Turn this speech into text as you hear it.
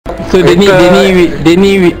So Denny with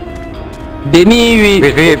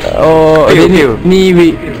oh Denny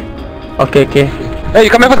with. Okay. Hey,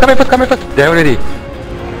 come here first. They already.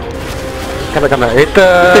 Come here.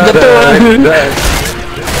 Kita jatuh.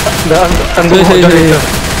 Dah.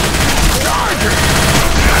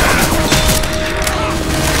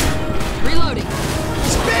 Reloading.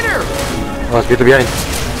 Spinner. Oh, kita behind.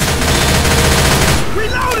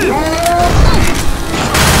 Reloading.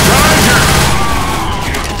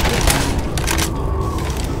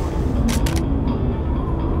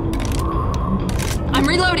 I'm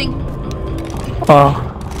reloading. Oh.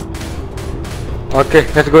 Okay,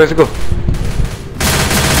 let's go.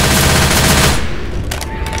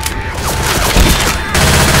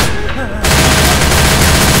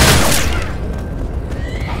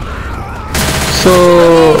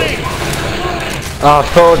 So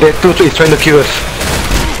that two is trying to kill us.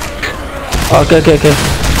 Okay.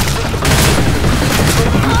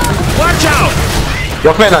 Watch out.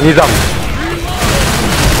 Your friend Nizam.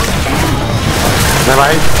 Never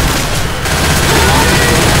mind.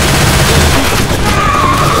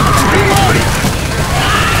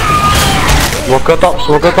 Smoker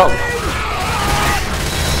top.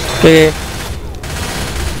 Okay.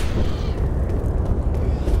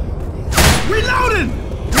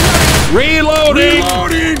 Reloading.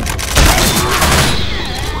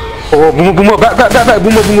 Oh, boomer, back,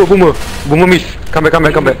 boomer miss. Come back.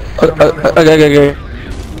 Okay.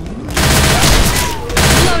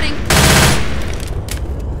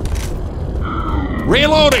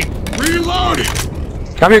 Reloading.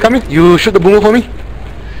 Come here. You shoot the boomer for me.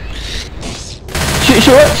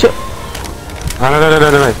 Shoot. No.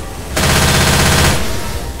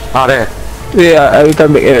 There. Yeah, I will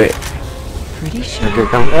come back. Wait. Pretty sure. Okay,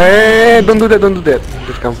 come. Hey, don't do that.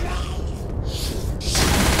 Just come.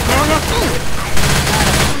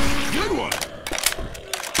 Good one.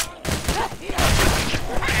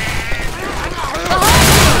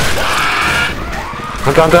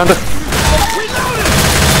 Hunter.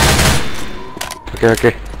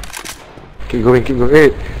 Okay. Keep going.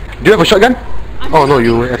 Hey, do you have a shotgun? Oh no,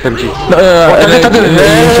 you SMG.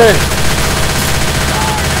 Hey.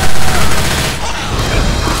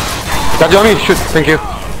 Charge on me, shoot, thank you.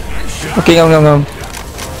 Okay, ngam.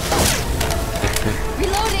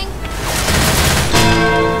 Reloading.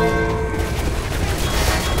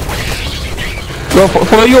 Go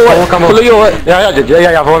follow you what? Follow you what?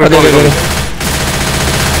 Yeah, follow me. Okay.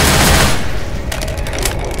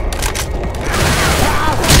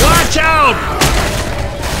 Watch out.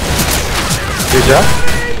 Yeah.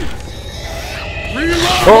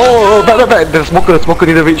 Oh, back. The smoker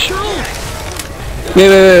need to reach.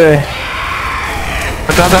 Wait.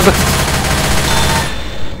 Hunter.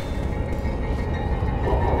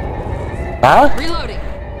 Huh? Reloading.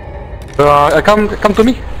 Come to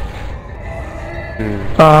me.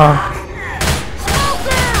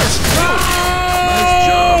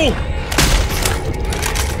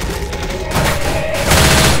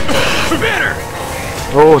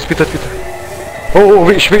 Oh, spitter. Oh,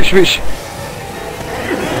 reach.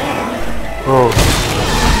 Oh.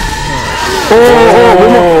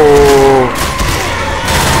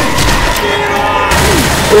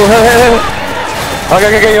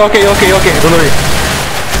 Okay. Don't worry.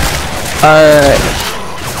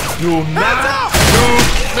 You not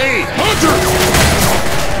shoot me. Hunter.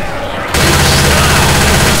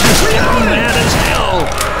 I'm mad as hell.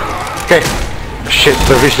 Okay. Shit,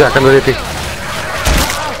 the reach dah akan anything.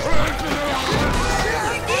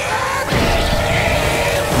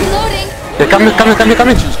 Reloading. Okay, come in. Cover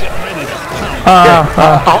me.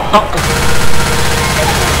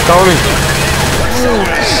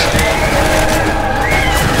 Reloading.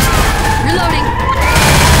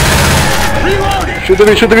 Shoot the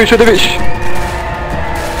bitch.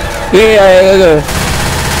 Yeah.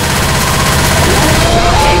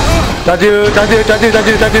 Charge you.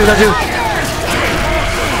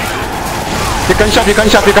 You can shot.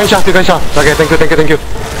 Okay, thank you.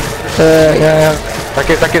 Yeah.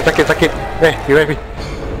 Sakit. Hey, you ready?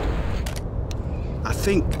 I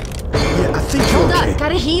think you're Hold okay. up.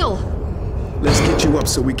 Gotta heal. Let's get you up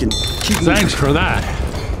so we can keep moving. Thanks for that.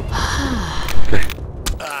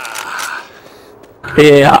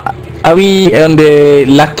 Are we on the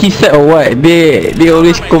lucky side or what? They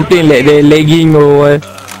always complain like they're lagging or what?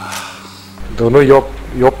 Don't know, your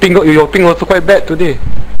ping also quite bad today.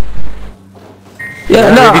 Yeah,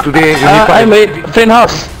 no. Maybe today I'm at friend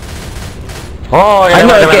house. Oh, yeah. I'm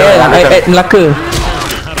not at KL. I'm at Melaka.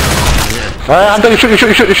 Hunter, you shoot.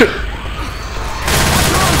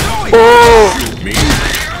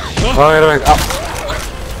 Oh, yeah, up.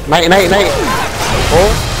 Naik.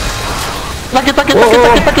 Oh. Sakit.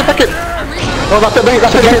 Oh, sakit naik.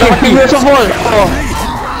 Tinggal semua.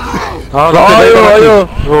 Oh, sakit. Ayo.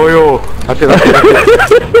 Sakit.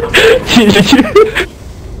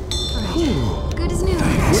 Good as new.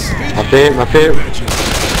 Nasib.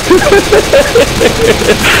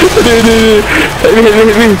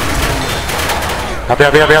 Api.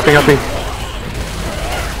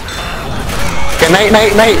 Okay, naik.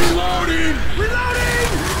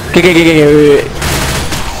 Okay.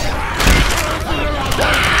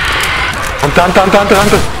 Hantar.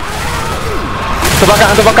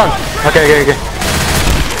 Terbakar. Okay.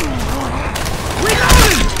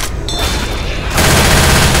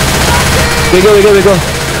 We go.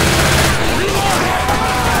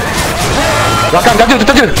 Belakang,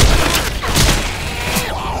 terjun.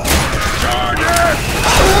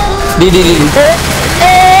 Di. Tunggu.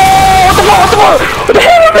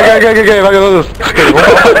 Okay, bagus.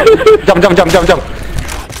 Jam. Jom.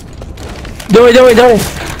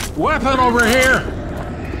 Weapon over here.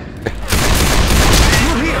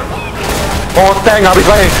 Oh, tank habis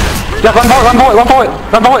baik. Just run forward, come.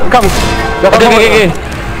 Just run forward. Okay.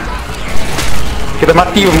 Kita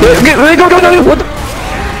mati. Go.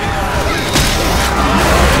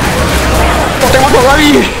 Oh, tank masuk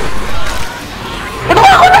lari.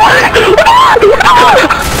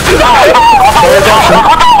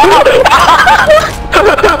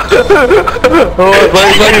 Oh,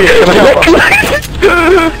 baik.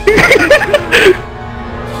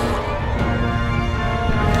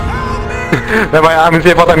 Bye, I'm in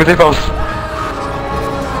safe house.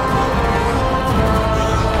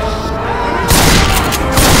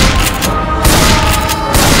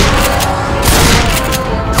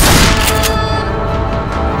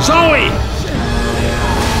 Zoe.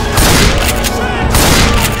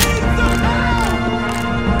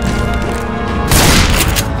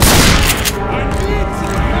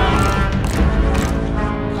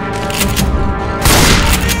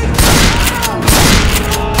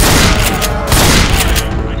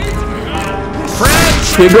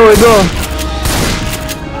 We go.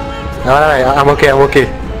 Alright, I'm okay.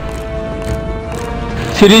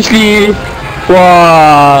 Seriously?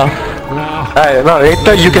 Wow. Alright, no,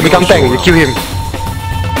 later you can become tank, you kill him.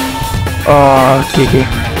 Okay.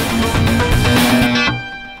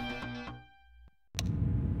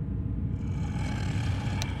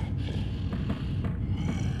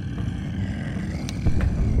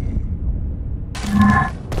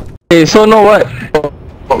 Okay, so now what?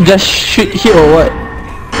 Just shoot here or what?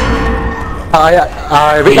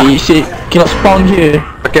 Wait. He said cannot spawn here.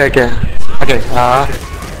 Okay. Sekejap.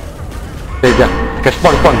 Okay,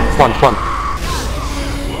 spawn.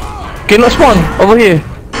 Cannot spawn over here.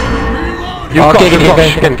 You Okay,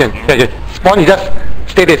 crouch, can. Okay. Spawn, you just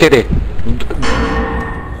stay there.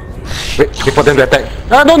 Wait for them to attack.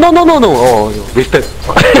 No. Oh, wasted.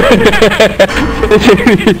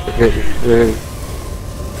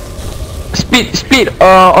 Speed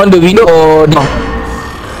on the window or no?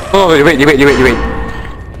 Oh, wait.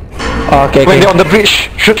 Okay. When they're on the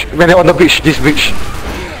bridge, shoot. When they're on the bridge, this bridge.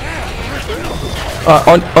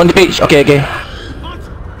 On the page. Okay.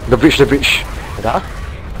 The bridge. Dah?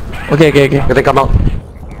 Okay. Let them come out.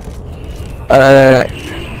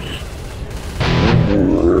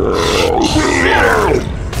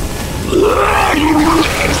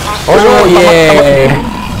 Oh yeah.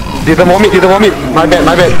 Didn't vomit. My bad.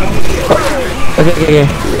 Okay.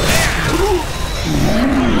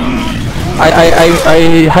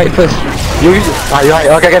 I hide first. You hide.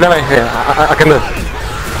 Okay, never mind. I kena.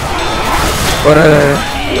 Alright.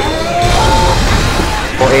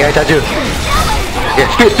 Oh, AI charger. Okay,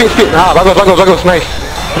 speed. Bagus. Nice.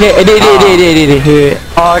 Okay, di.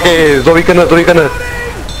 Okay, Zoe kena.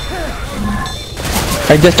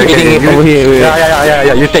 I just waiting over here.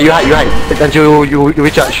 Yeah. You stay, you hide. Until you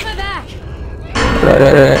recharge.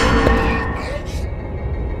 Right.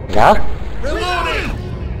 Yeah?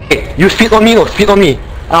 Hey, you speed on me.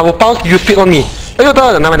 I will pause, you speed on me. Ayo,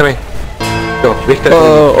 never. Go, wasted.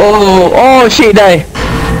 Oh shit, die.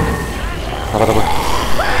 Apa.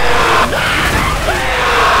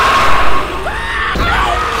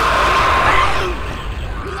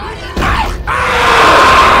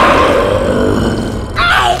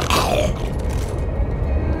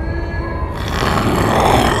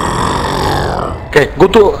 Okay,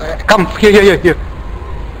 go to, come, here.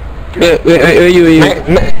 Where you? Naik.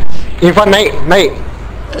 In front, naik.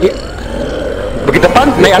 Begitu depan,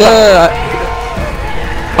 naik atas.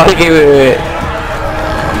 Okay, wait.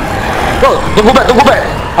 Go, tunggu back.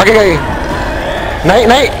 Okay.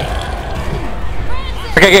 Naik.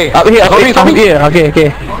 Okay. Up here.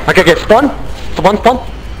 Okay. Okay, spawn.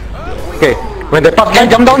 Okay. When they pass by,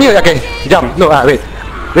 jump down here. Okay, jump. No, wait.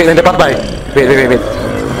 Wait, when they pass by. Wait.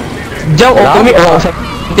 Jump or commit or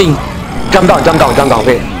something. Jump down.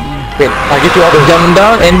 Wait. I give you order. Jump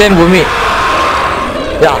down and then vomit.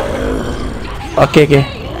 Yeah. Okay.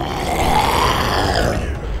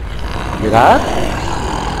 Wait lah.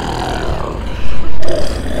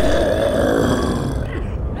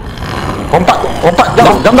 Kompak.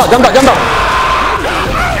 Jump down.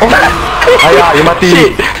 Ayah, you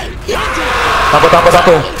mati. Tak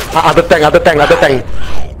apa. Ada tank.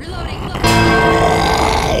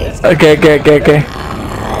 Okay.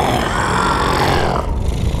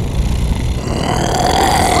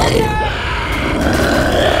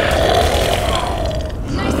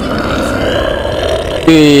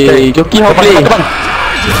 Joki how play? Depan.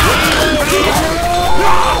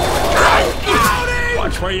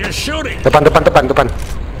 Watch where you're shooting. Depan.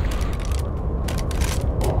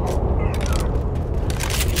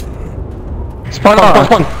 Spawn.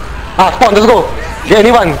 Spawn, let's go. Get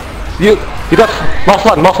anyone. You got mouse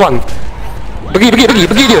one. Pergi dia.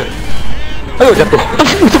 Ayo jatuh.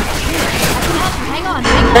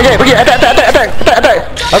 Okay, pergi. Attack.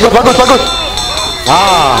 Bagus.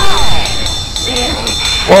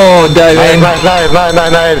 Oh, die man. Nice.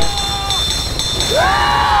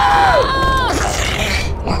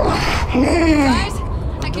 Guys,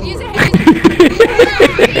 I could use a hand.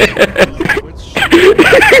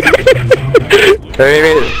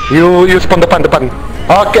 Wait. You spawn depan.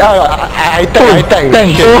 Okay, I tank. Tank.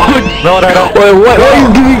 Okay. No. Wait, what are you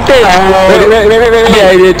doing tank? Wait.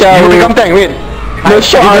 Yeah, You become tank, wait. No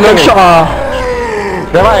shot.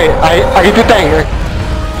 Never mind, I give you tank.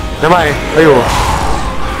 Never mind, ayo.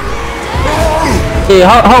 Hey,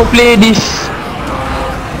 how play this?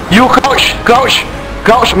 You crouch,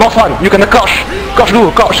 mouse one. You kena crouch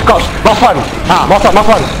dulu, crouch. Mouse one. Mouse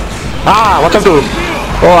one. Macam tu.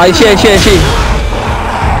 Oh, I see.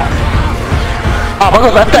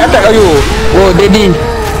 Bagus, attack, ayo. Oh, daddy.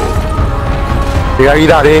 Dia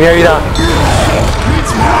lari dah.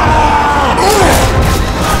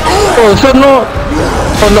 Oh, so no.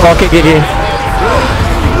 Oh no, okay. GG.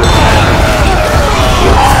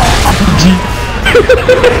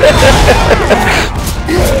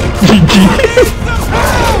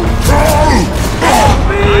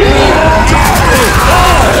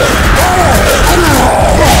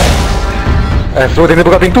 So dia ni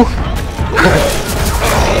buka pintu.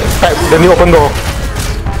 Dia ni open door.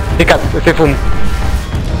 Ikat, safe room.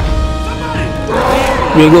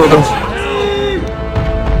 We go tu.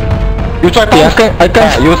 You try Yeah, pause. I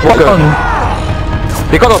can use walker.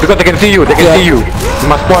 Because they can see you. You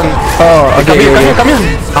must spawn. Oh, okay. Come here.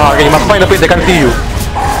 Okay, you must find a place they can see you.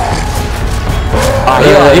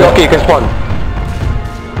 Here, okay, you can spawn.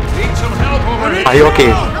 Need some help over here. You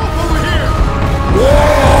okay?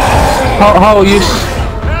 How use?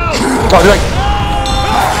 Like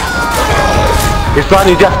this one,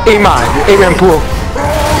 you just aim and pull.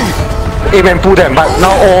 Aim and pull them, but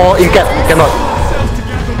now all in cap cannot.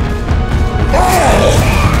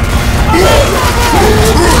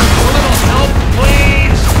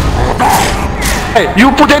 Hey,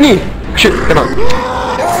 you put any? Shit, cannot.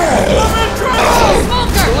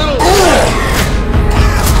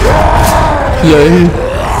 Yeah.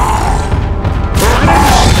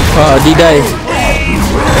 Dia die.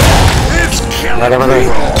 Mana.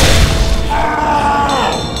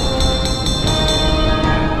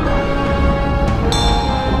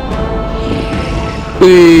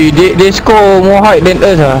 They score more high than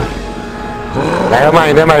us ah. Never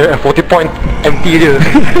mind, 40 point empty je.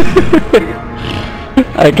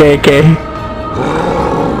 Okay.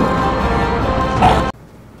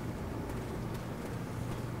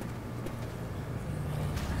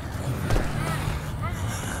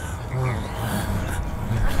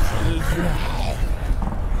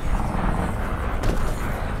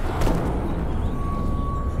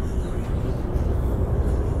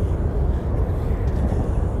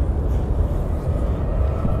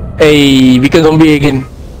 Hey, become zombie again.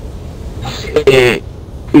 Okay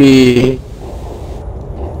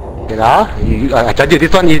lah. I charge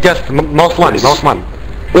this one is just mouse one.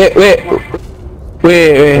 Wait.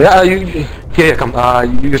 Yeah, here, come.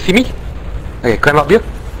 You see me? Okay, climb up here.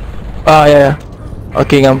 Yeah.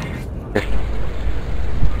 Okay, ngam.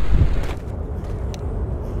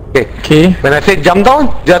 Okay. When I say jump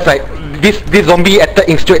down, just like this zombie attack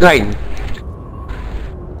in straight line.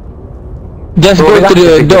 Just go to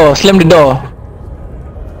the door, slam the door.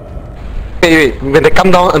 Wait. When they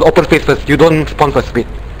come down and open face first, you don't spawn first. Wait.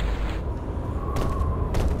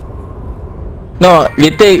 No,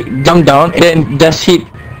 later jump down and then just hit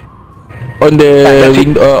on the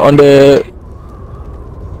window, on the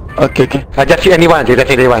Okay, okay. Just hit anyone, just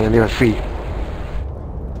hit anyone, free.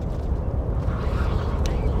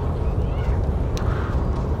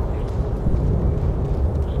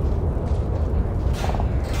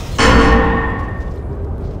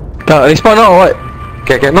 Respawn now or what?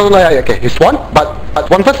 Okay, no, okay. You spawn, but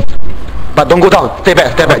one first. But don't go down. Stay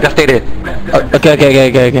back, just stay there.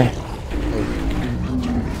 Okay.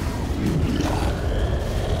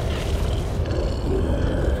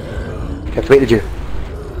 Just wait je.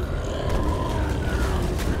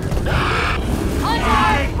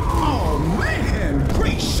 Oh man,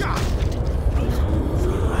 great shot.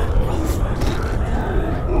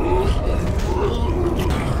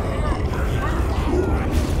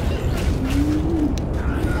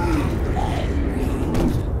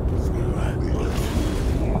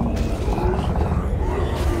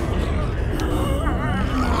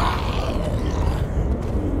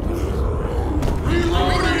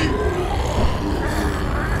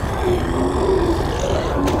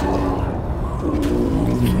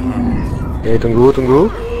 Okay, tunggu.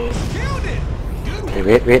 Okay,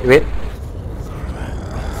 wait.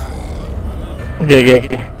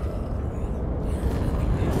 Okay.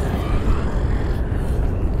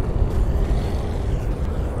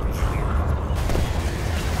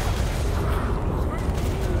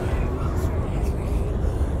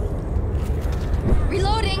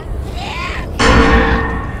 Reloading.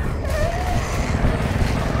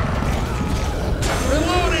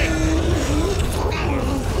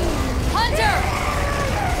 Hunter.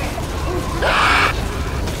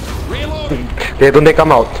 Don't they come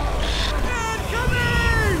out?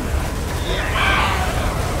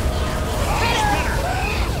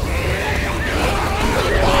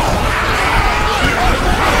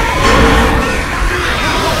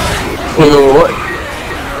 What?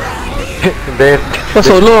 They're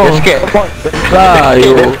solo? They're scared.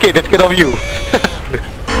 They're scared of you.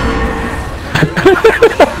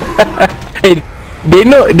 Hey, they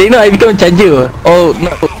know I become charger. Oh no.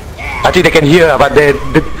 I think they can hear, but they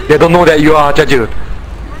don't know that you are charger.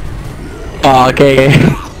 Oh, okay.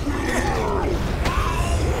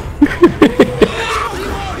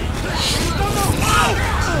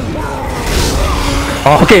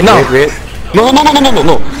 Oh, okay, now. Wait. No.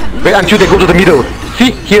 Wait until they go to the middle.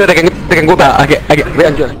 See, here they can go back. Okay. Wait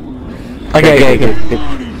until. Okay.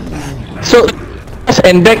 So, charge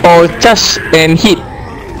and back or charge and hit?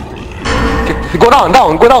 Go down.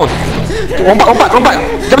 Lompat.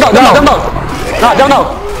 Jump down. Jump down.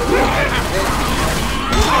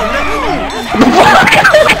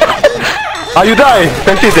 You die.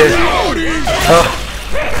 Fancy this.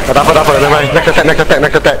 Tak apa. Never mind. Next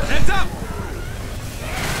attack.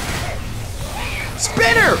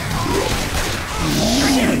 Spinner!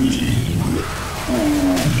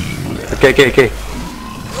 Okay.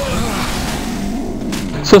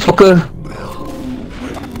 So, soccer.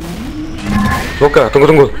 Joker,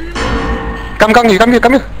 tunggu. Come here.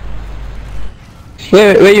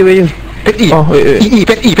 Where you? Press E. Oh, wait.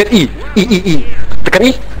 Press E. E. Tekan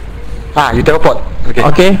E. You teleport.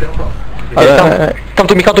 Okay. Come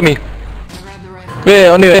to me. Wait,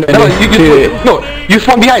 on the way. No, you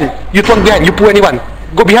spawn behind. You pull anyone.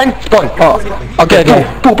 Go behind, spawn. Oh, okay.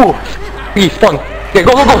 Pull. E, spawn. Okay,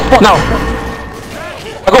 go, spawn. Now.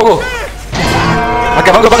 Go.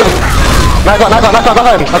 Okay, bagus. Nice one.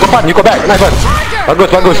 Aku fun, you go back. Nice one.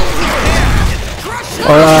 Bagus.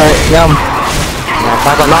 Alright, yum.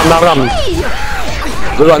 Nice one,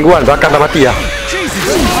 6. Guan, belakang dah mati lah.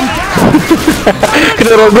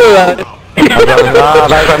 Kena rogo lah.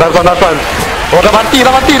 Nice one. Oh, dah mati.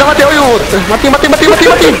 Ayo. Mati.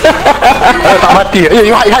 Tak mati.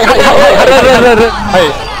 You hide. Hey.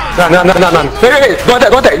 Nah. Hey. Don't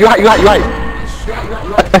attack. You hide.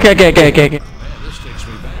 Okay.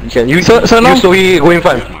 You So now slowly go in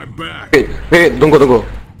front. My back. Wait, tunggu.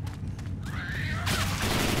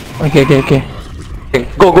 Okay. Okay,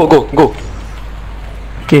 go.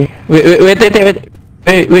 Okay.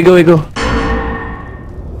 Wait, go.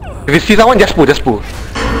 If you see someone, just pull.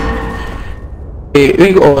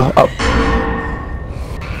 We go up.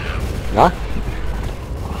 Huh?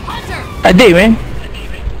 Adik, man.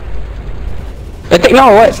 Attack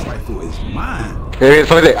now or what? Rifle is mine. Wait,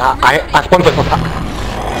 sorry. I spawn first.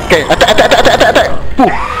 Okay, attack.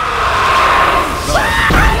 Pull.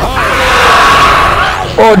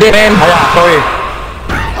 Oh, dead, man. Sorry.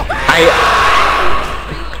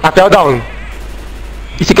 I fell down.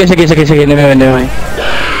 Second. Never mind.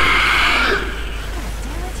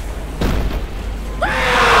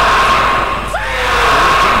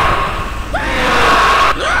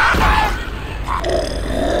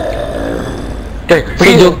 Okay,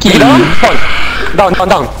 pergi joki. down, spawn. Down.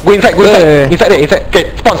 Go inside. Inside there. Okay,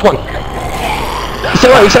 spawn.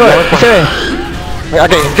 Inside what?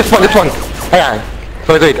 Okay, just spawn. Yeah.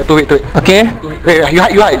 Sorry. To it. Okay. Wait, you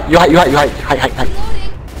hide. Hide.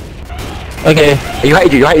 Okay. You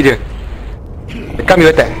hide je. Come, you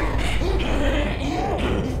attack.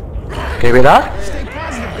 Okay, wait lah. Stay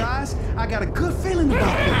positive, guys. I got a good feeling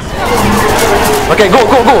about this. Okay, go.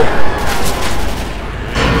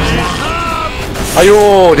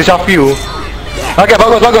 Ayo, dia shove you. Okay,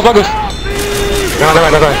 bagus. Jangan.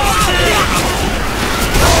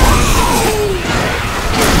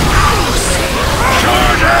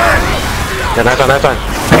 Ya, nice one.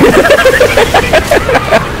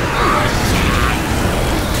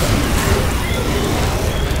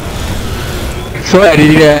 So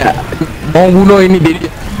dia mau bunuh ini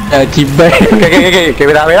dia cibai. Okay,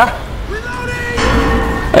 wait lah.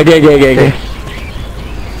 Okay.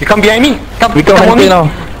 You come behind me. Come on me.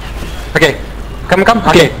 Now. Okay. Come.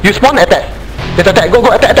 Okay. You spawn, attack. Just attack. Go.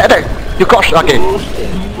 Attack. You crouch. Okay.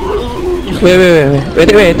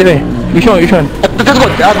 Wait. Which one? Just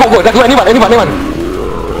go. Just go. Anyone.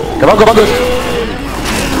 Okay, bagus.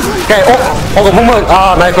 Okay. Oh, movement.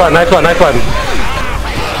 Nice one.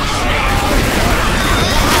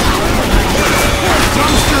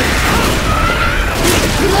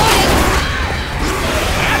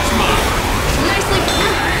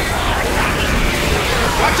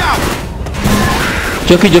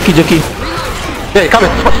 Joki. Hey, come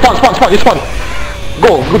in. Spawn. You spawn.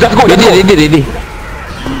 Go. Just go. Ready.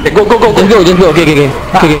 Okay, go. Just go.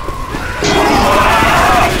 Okay.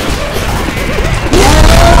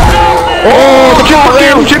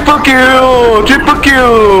 Oh, triple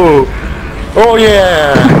kill. Oh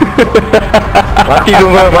yeah. Mati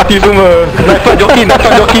semua. Nice one joki.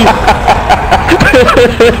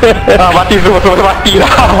 Mati semua mati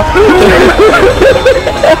lah.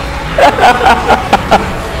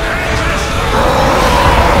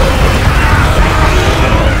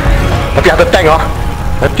 Tapi ada tank lah.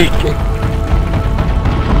 Nanti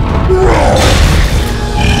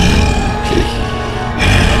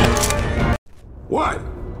What?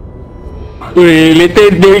 Wait,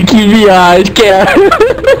 later they kill me scared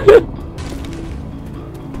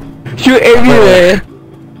Shoot everywhere.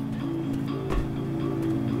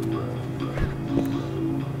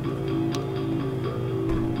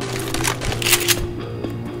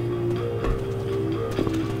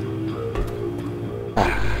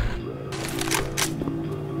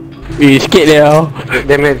 Sikit dia.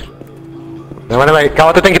 damage. Mana baik. Kau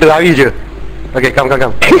tu tank kita lari je. Okay, come.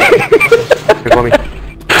 Follow me.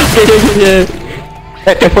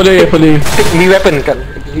 Okay. Follow you. Take me weapon kan.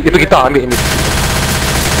 Itu kita ambil ni.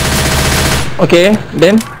 Okay,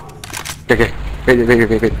 then. Okay.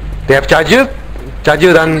 Wait. They have charger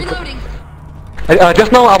dan Reloading.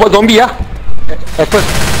 just now about zombie ah. At first.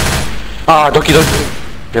 Joki.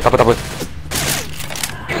 Okay, tak apa.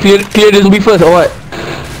 Clear the zombie first or what?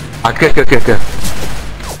 Clear.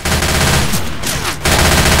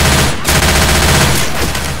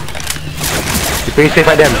 You play safe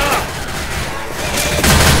at them.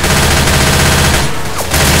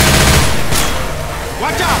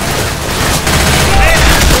 Watch out!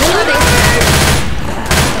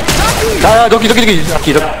 Joki.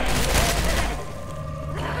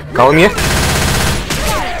 Kau ni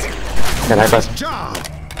Kan high Job!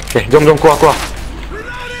 Okay, jom keluar.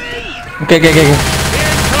 Okay.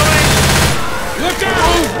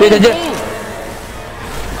 Wait, sekejap.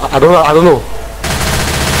 I don't know.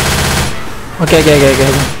 Okay. Go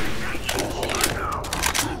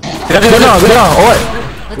now, what?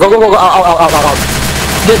 Go, out.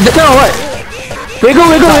 Just now, what? We go.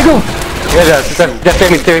 Yeah, just stay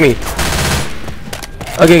with me.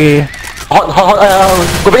 Okay. Hot,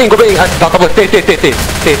 go back in. Tak apa, stay.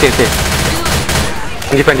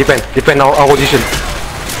 Defend our position.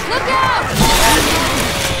 Look out!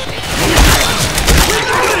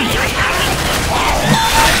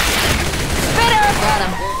 Spitter! Got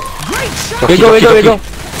him. Great shot! We go.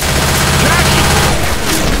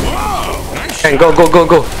 And go.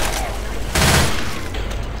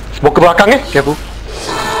 Smoke ke belakang careful.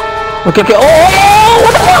 Okay. Oh,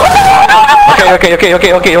 what the fuck? Okay,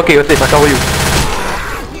 safe, I cover you.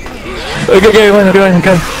 Okay,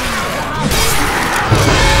 come.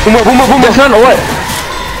 Boomer. Just run or what?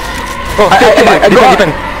 Oh, stay, I go up.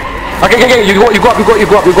 defend. Okay, you go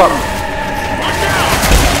up.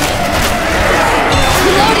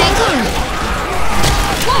 Reloading.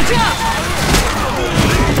 Watch out!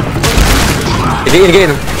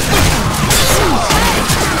 Again.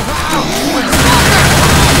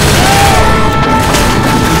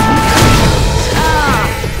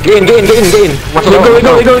 Get in. Masuk.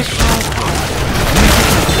 We go.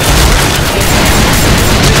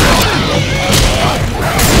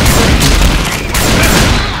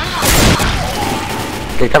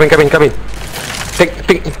 Okay, come in. Take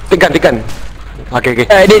gun. Okay.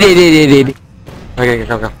 Di. Okay,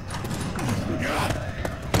 come.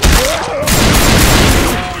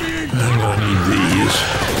 I'm gonna need these.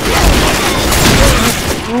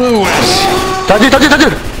 Lewis!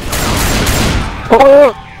 Charger!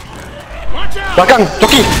 Oh, Belakang,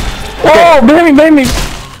 joki! oh, behind me.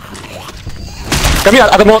 Kami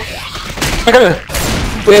ada mod. Kami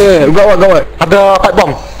Got what? ada pipe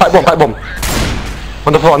bomb. On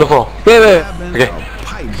the floor. Wait. Okay.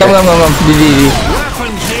 Come. Di.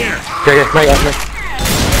 Weapons here! Okay, naik.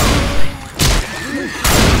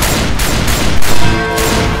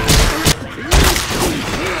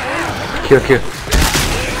 Kill.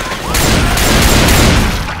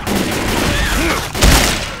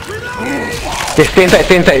 Okay, stay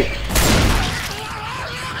inside.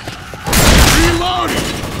 Reloading!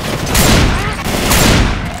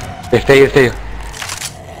 Okay, stay here.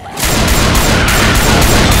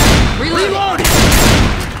 Reloading.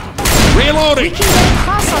 Reloading! Can get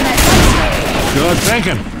across on that dumpster. Good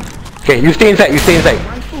thinking. Okay, you stay inside.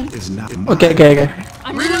 Rifle is not in my Okay.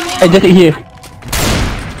 I'm reloading. I just here.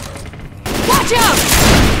 Watch out!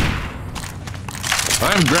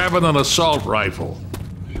 I'm grabbing an assault rifle.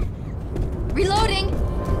 Reloading.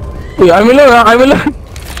 Wait, I'm alone.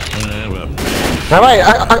 Well, Ramai,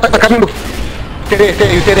 kami dulu. Stay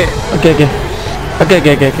there. Okay.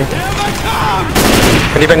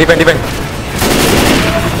 Defend.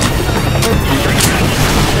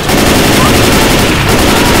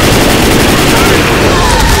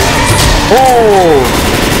 Oh!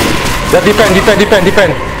 Just defend.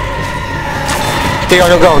 Stay on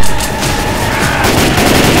your ground.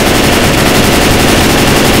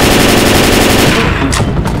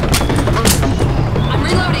 I'm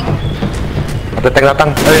reloading. Ada tank datang.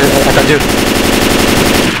 Akan je.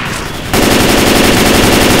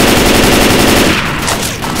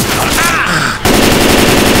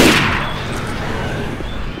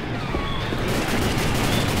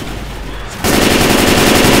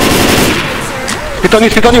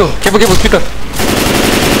 Speed on you. Careful, speed on.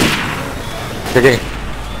 Okay.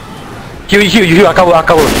 Heal, I cover.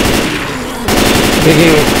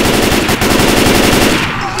 Okay.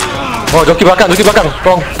 Oh, joki belakang.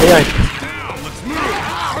 Tolong. AI.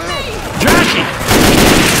 Jackie!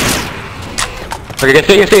 Okay,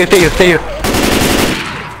 stay here.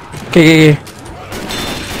 Okay.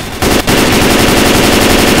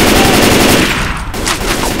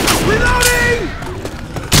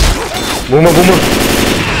 Boomer.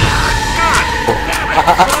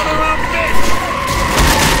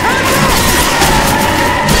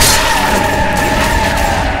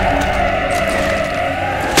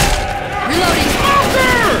 Reloading.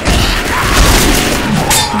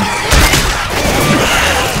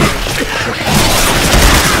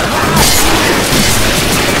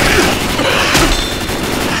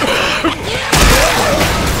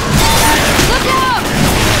 Look out!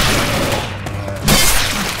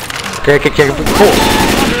 Okay. Oh.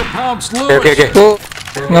 100 pounds Lewis! Okay. Oh.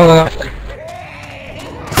 No.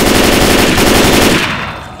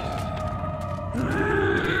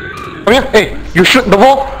 Come here. Hey, you shoot the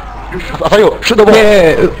ball. Sayur, shoot the ball.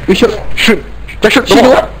 Yeah, we should. Shoot the Shoot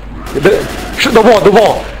ball. what? Shoot the ball.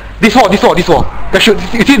 This wall. Just shoot.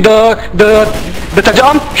 You see the charger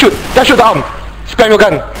arm? Shoot. Just shoot the arm. Spam your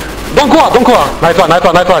gun. Don't go out. Nice one.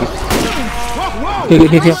 Okay.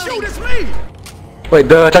 Shoot, it's me! Wait,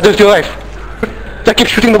 the charger still alive. Just keep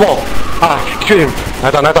shooting the ball. Shoot him.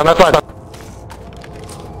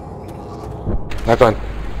 Nice one.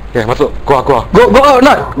 Okay, masuk. Go out. Go out,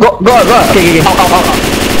 not. Go out. Okay. Out.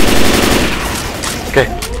 Okay.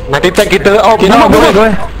 Nanti tank kita. Oh, Okay, now go ahead.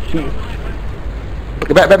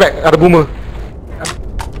 Back. Ada boomer.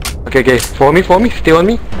 Okay. Follow me. Stay on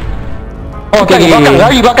me. Oh, Okay.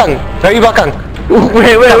 Lari belakang.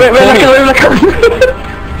 Wait, belakang.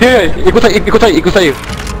 Here, ikut saya.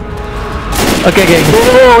 Okay.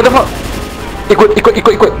 Oh, what the fuck? Ikut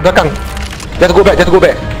belakang. Just go back.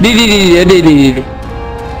 Di.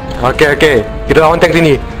 Okay. Kita lawan tank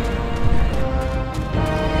sini.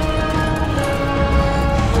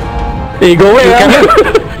 Go away. You can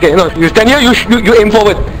okay, no, you stand here, you aim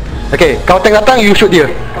forward. Okay, kau tank datang, you shoot dia.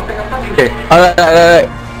 Okay. Alright.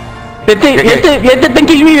 Later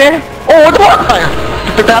tanking me, man. Oh, what the fuck?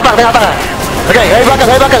 Tengah datang. Okay, lari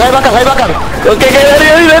belakang. Okay,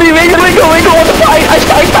 lari. Wait, go. What the fuck? I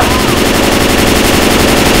stuck.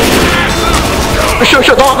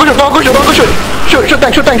 Shoot, tolong aku shoot. Shoot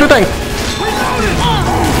tank.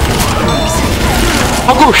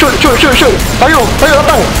 Aku shoot. Sayur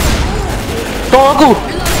datang. Tolong aku.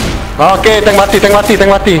 Okay, tank mati.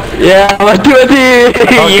 Ya, mati.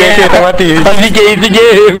 Okay, tank mati. Easy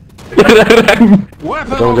game.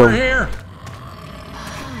 Weapon Jom, over jom. here.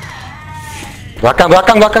 Belakang.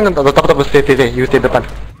 Tak apa, stay. You stay depan.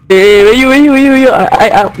 Where you? I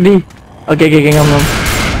up ni. Okay, ngam.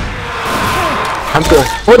 Hunter.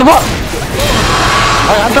 What the fuck?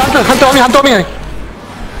 Hunter on me.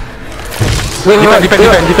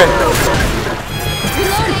 Defend.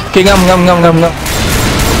 Okay, ngam.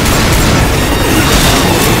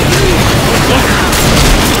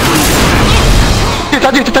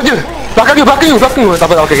 Charger. Belakang you. Tak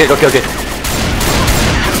apa, okay.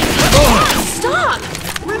 Stop!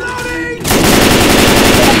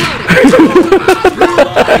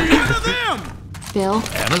 Bill,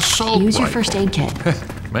 An assault use your rifle. first aid kit.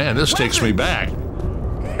 Man, this takes me back.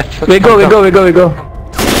 We go. Look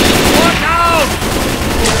out!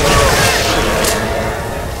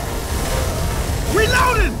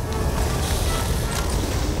 Reloading!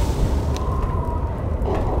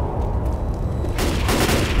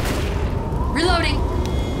 Reloading.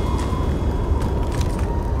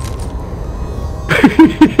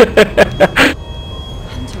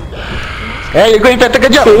 Hey, you go infected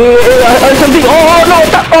kejap. Something. Oh no,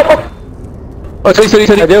 tak. Oh, sorry.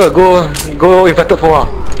 Dia go infected for.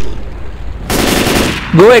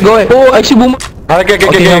 Go away. Oh, actually boom. Okay.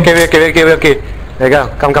 There you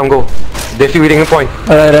go. Come go. They see reading point.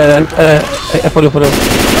 Alright. I follow. Focus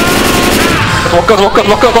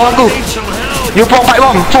kau aku. You throw pipe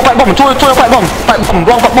bomb. Throw pipe bomb. Pipe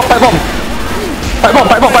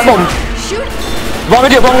bomb. Shoot.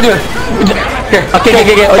 Buang dia. Okay.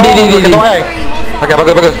 Oh, di. Okay,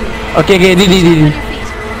 bagus. Okay, di.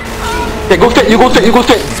 Okay, go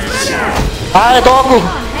straight. Hai, tolong aku.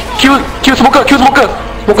 Q smoker. Smoker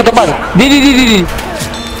depan. Di.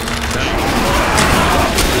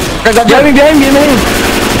 Kan saja. Behind.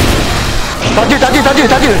 Saja.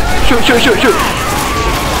 Shoot.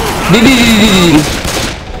 Di.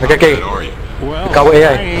 Okay. Cover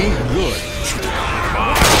AI.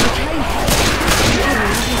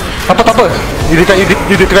 Tak apa. You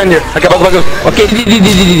defend dia. Okay, bagus. Okay,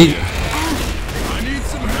 di.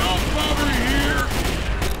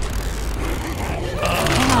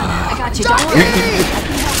 I got you. Don't worry.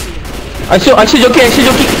 Asyik joki.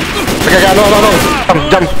 Okay, no.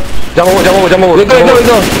 Jump over. We go.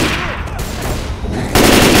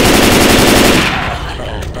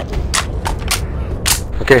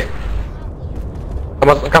 Okay.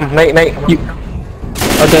 Come, naik.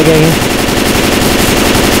 Okay.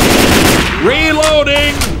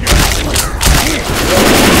 Reloading!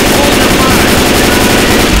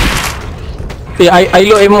 I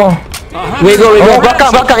load ammo. We go. Oh, belakang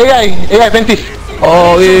AI Ventis.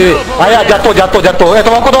 Oh, wait. Ayah jatuh.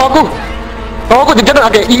 Tolong aku. Jangan.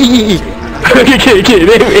 Okay, I. Okay.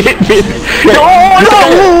 Wait. Oh, no.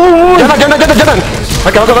 Jangan.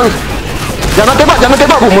 Okay, bagus. Jangan tembak.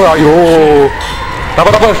 Boom. Ayo. Tak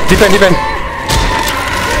apa. Defend.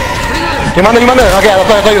 Di mana? Okay,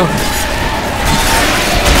 apa you?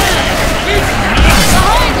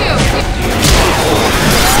 Behind you.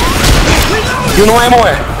 You know ammo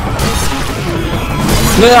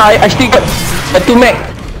No, I still got 2 mag.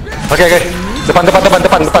 Okay. Depan. Go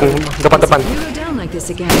down like this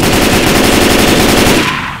again.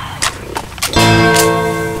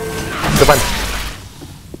 Depan.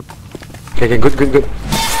 Okay, good.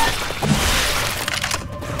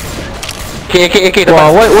 AK depan.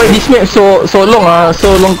 Wow, why this map so long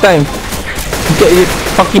so long time. Get it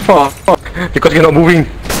fucking far. Because you're not moving.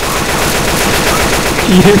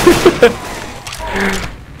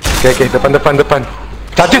 Okay, depan.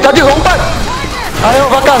 Charger, lompat. Ayo,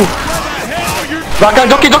 belakang.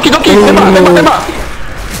 Joki. Tembak.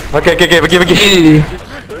 Okay, pergi.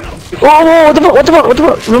 Oh, what the fuck?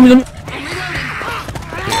 Belum.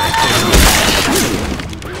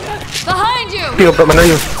 Behind you. Pergi mana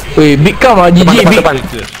you? Weh, big cam GG big. Depan.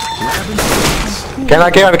 Can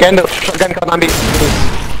shotgun kau nak ambil.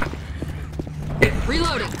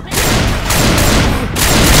 Reloading.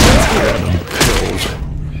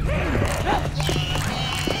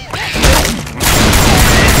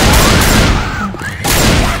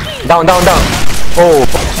 Down. Oh.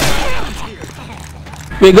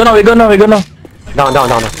 We go now. Down. We gotta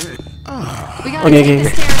Okay. take the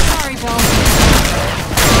stairs. Sorry, Bill.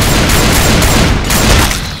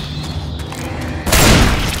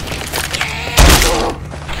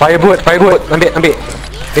 Fireboot. Ambil.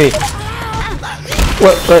 Ni.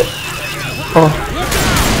 What? Oh.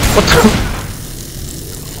 What the?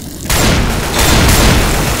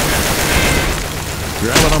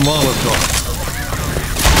 Grabbing a Molotov.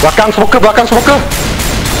 Belakang smoker.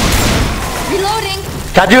 Reloading.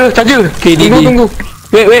 Charger. Okay, Tunggu.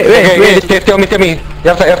 Wait. Okay, tell me.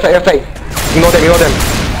 Left side. Ignore them.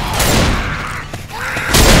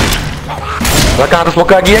 Belakang ada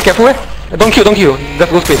smoker lagi careful Don't kill.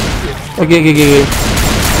 Just go straight. Okay.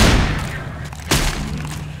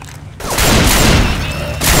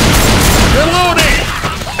 Reloading!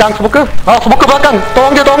 Kang smoker. Smoker belakang.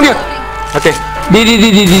 Tolong dia. Okay.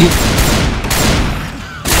 Di.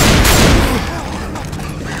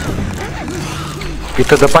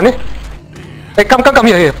 Kita depan ni. Come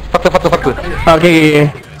here. Fakta. Okay.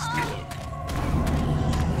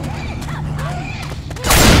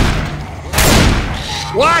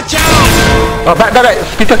 Watch out! Back.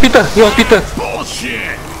 Peter. You Peter.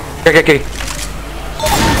 Bullshit! Okay.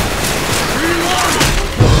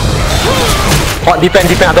 Hot,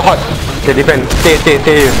 defend, ada hot. Okay, defend. Stay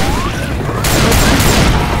here.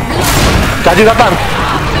 Charger datang.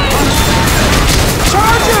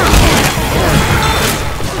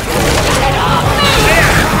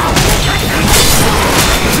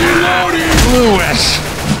 Lewis!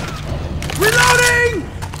 Reloading!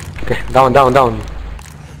 Okay, down. Reloading.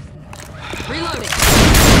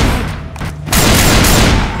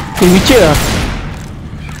 Witcher lah.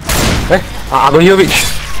 I don't hear which.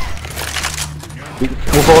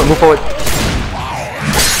 Move forward.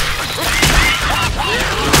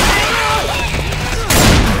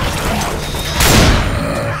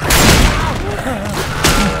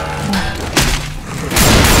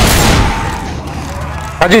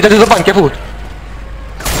 Charger depan, careful.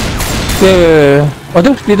 What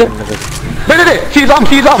tu? Dia Seize arm.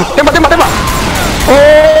 Tembak.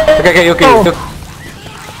 Okay. Oh.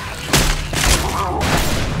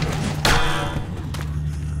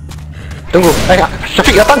 Tunggu.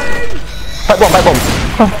 Syafiq datang. Pipe bomb.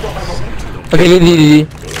 Okay, di.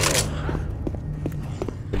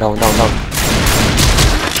 Down.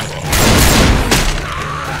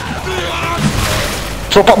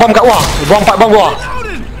 So pipe bomb kat luar. Buang pipe bomb luar.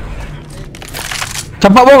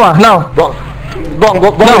 Campak bom lah, now. Buang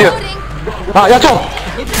dia. Ya cong. Oh,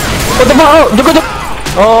 tempat, jom.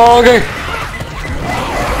 Okay.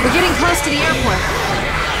 We're getting close to the airport.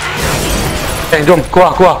 Jom,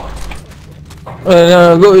 keluar.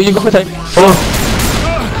 You go first.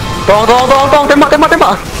 Tolong, tembak.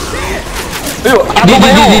 Ayo, Di.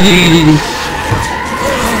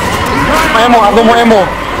 Abang mau ammo.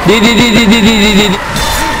 Di.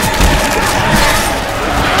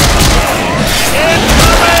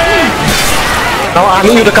 Now, I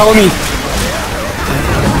need you to cover me.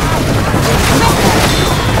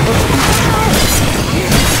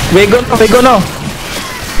 We go now.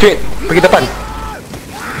 Straight, pergi depan.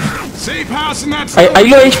 Safe house in that I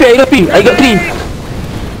low HP, I low P. I got 3.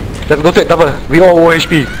 Let's go straight, tak apa. We all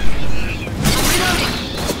HP.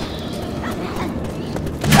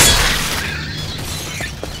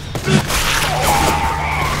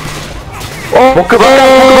 Muka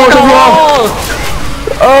belakang.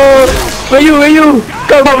 Oh, where you?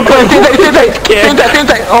 Come. Stay tight.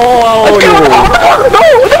 Oh, No.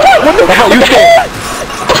 Bapak, you stay.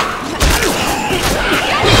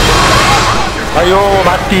 Ayo,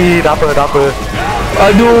 mati. Tak apa.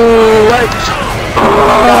 Aduh, what?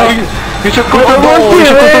 You should close the door.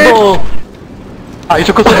 You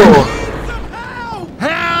should close the door.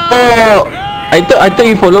 Oh, I thought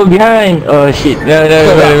you follow behind. Oh shit. No.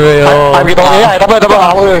 I'm gitu ya. Tak apa.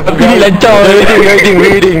 Ini lancar.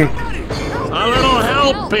 Reading. A little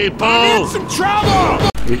help, people! some trouble!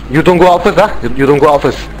 You don't go out first, huh? You don't go out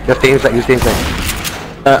first. Just stay inside. You stay inside.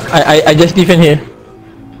 I just defend here.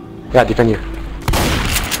 Yeah, defend here.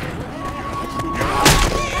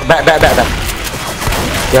 Back.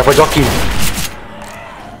 Yeah, for jockey.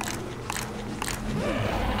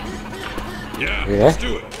 Yeah, Yeah. let's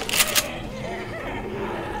do it.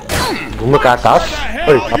 Bunga ke atas.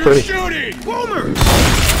 Oi, apa ni? Shooting! Boomer!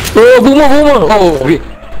 Oh, boomer.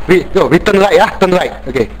 Oh, we turn right, ya. Turn right.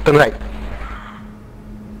 Okay, turn right.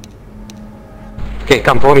 Okay,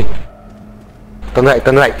 come follow me. Turn right.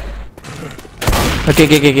 Okay.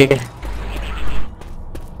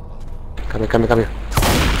 Come here.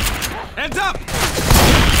 Heads up!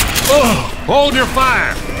 Hold your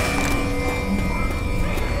fire!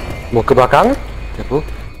 Mau ke belakang. Careful.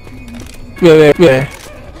 Where?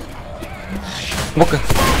 Mau ke.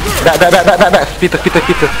 Back. Peter.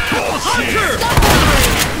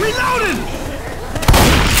 Reloading!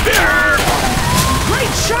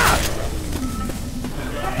 Great shot!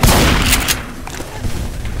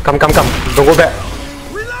 Come. Don't go back.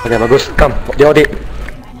 Okay, bagus. Come. Dia audit.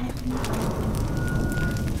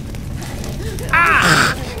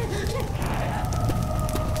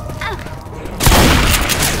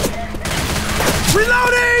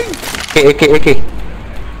 Reloading! AK.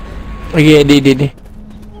 Okay, di.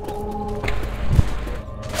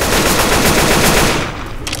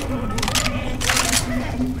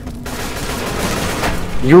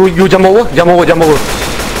 You jump over.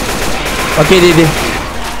 Okay, di.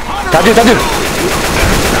 Charger.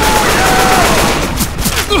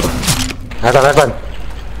 Have fun.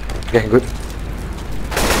 Okay, good.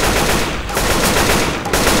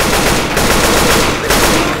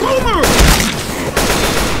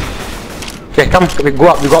 Okay, come, go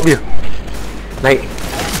up here.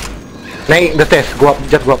 Naik the stairs,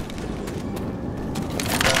 just go up.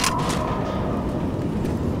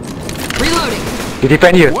 Reloading. You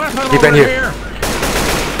defend here.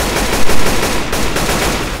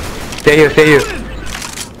 Stay here.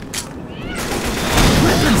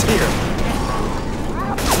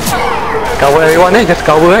 Cover everyone, just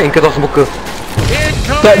cover, in case of smoker.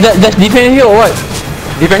 That's defend here or what?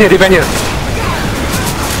 Defend here.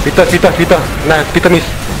 Peter. Nah, Peter miss.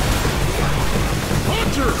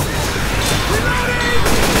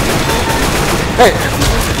 Hey!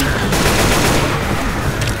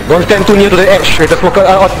 Don't stand too near to the edge. The smoker,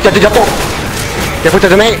 charger jatuh. Careful,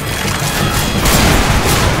 charger naik.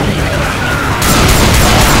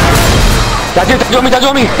 Charger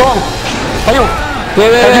on me. Tolong. Sayur.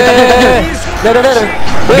 Charger. There.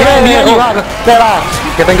 Behind you. There lah.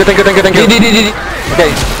 Okay, thank you. Di. Okay.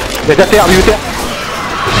 Just stay up, you stay up.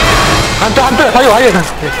 Hunter, Sayur, air.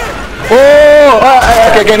 Oh,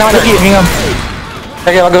 Okay, now sikit ngam.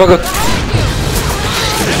 Okay, bagus.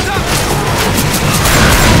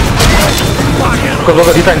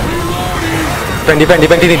 Bagus, defend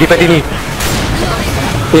sini.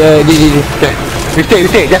 Ya, di. Okay, you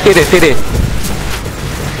stay, just stay there.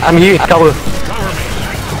 I'm here, cover.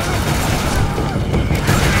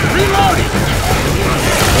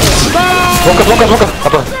 Smoker.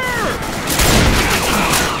 Apa?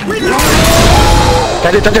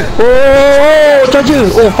 Charger. Oh, charger.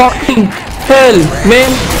 Oh, fucking hell,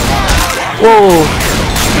 man. Oh.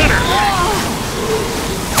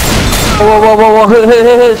 Wow.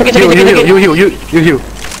 Sakit. You heal.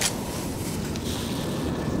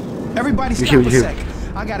 Everybody stop You a heal. second.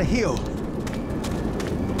 I gotta heal.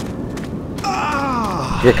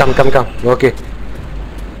 Yeah, come. Okay.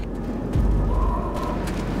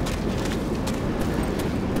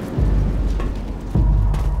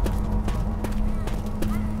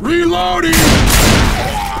 Reloading!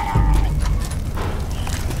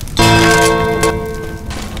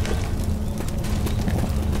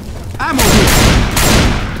 Ammo here.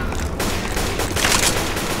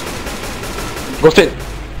 Go straight.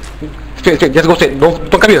 Just go straight. Don't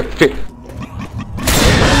come here. Straight.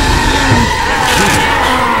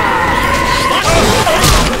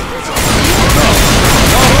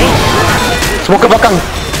 Smoker belakang.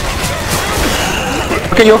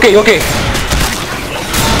 Okay.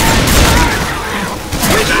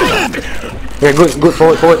 Yeah, good.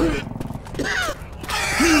 Forward.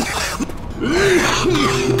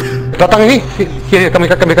 Datang ni. Here, come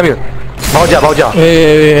here. Bawa jar.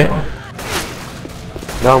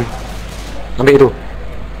 Down. Ambil itu.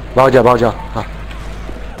 Bawa jar. Ha.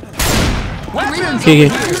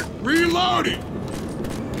 Okay. Reloading!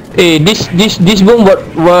 This bomb what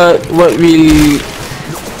will...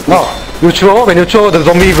 No, when you throw, the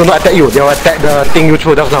zombie will not attack you. They will attack the thing you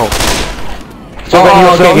throw just now. So when you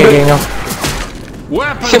are surrounded,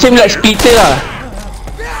 Weapons same like splitter lah.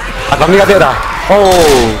 zombie ada dah.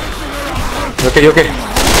 Oh. Okay.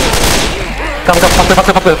 Come,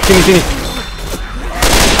 faster. Sini.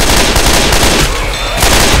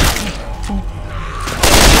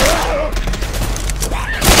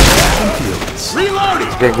 Reloading!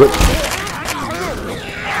 Okay, good.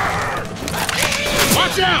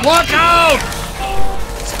 Watch out! Look out!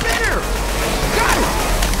 Spinner. Got it.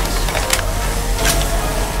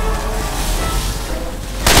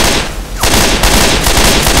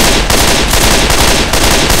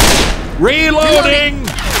 Reloading!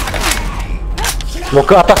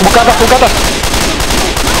 Muka atas.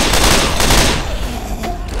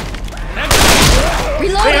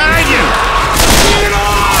 Reloading. Behind you!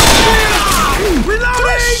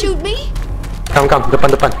 Reloading. Shoot me. Come,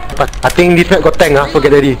 depan. I think this map got tank so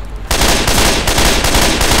get ready.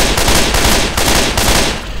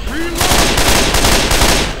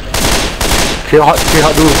 Clear hot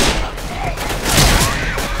dulu.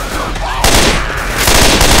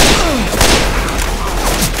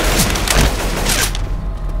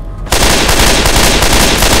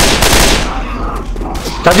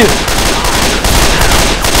 Charger.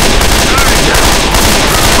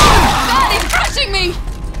 God, he's crushing me.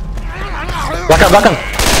 Belakang.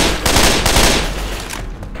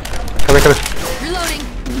 Come here. Reloading.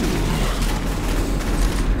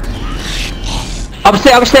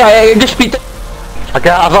 Upstairs, just speed. Okay,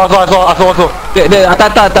 Aso. Dia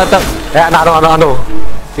atas. Yeah, no.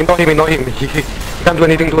 Ignore him. He can't do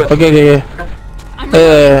anything to us. Okay.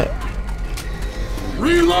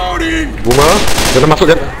 Reloading! Boomer, jangan masuk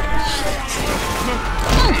je.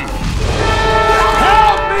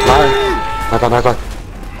 Nice.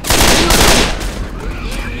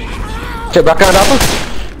 Cek belakang ada apa?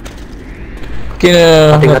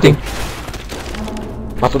 Nothing.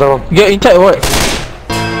 Masuk dalam. Get inside what?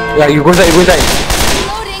 Yeah, you go inside. Reloading.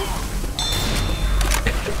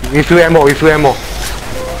 Refill ammo.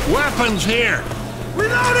 Weapons here!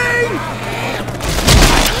 Reloading!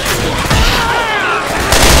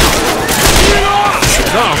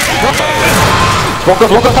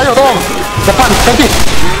 Fokus Sayur, tolong. Depan, cantik.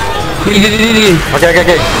 Di.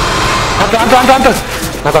 Okay. Hantar.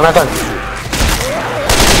 Nathan.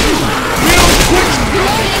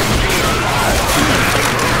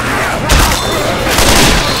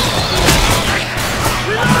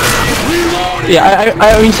 Yeah,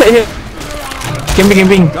 I'm inside here.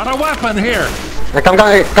 Camping. Got a weapon here! Come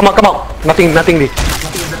out. Nothing di.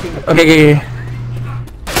 Okay.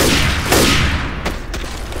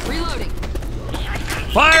 Reloading.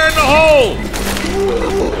 Fire in the hole!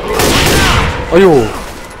 Ayo.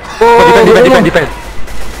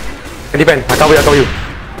 Defend. I cover you.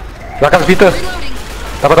 Belakang Peter. Reloading.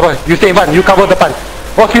 Tak apa. You stay in front. You cover depan.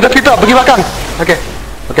 Oh, Peter. Pergi belakang. Okay.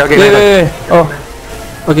 Wait. Oh.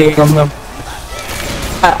 Okay, come.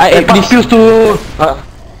 I Refuse to.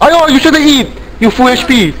 Ayo, you shouldn't eat. You full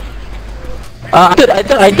HP. I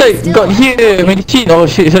thought got here medicine. Oh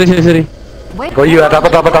shit, sorry. Wait. Got you. Tak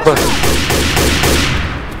apa.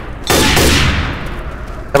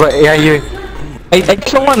 Apa? AI. I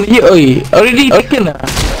someone here. Already taken lah.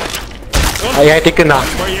 AI taken lah.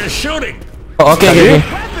 Where you're shooting! Oh, okay.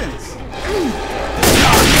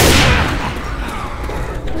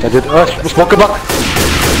 Jadi, smoker bak.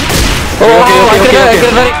 Oh, Okay. I can tarik.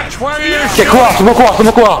 Watch where you're Okay, shooting! semua keluar.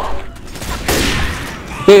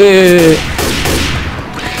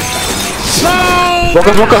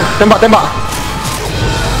 Smoker. Tembak.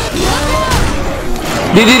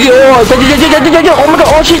 Di. Oh, jatuh. Oh my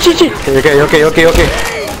god. Oh shit. Okay.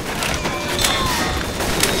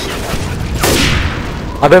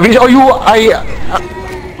 Ada vision.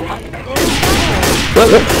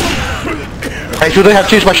 I shouldn't have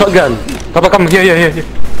changed my shotgun. Come here.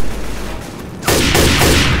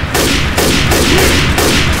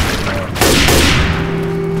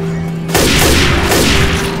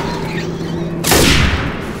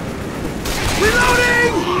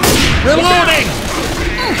 Reloading!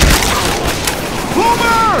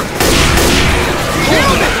 Boomer!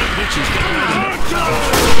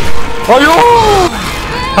 Ayo!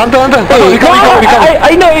 Hunter. We come.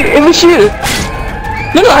 I know every shit.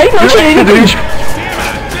 No, I know shit.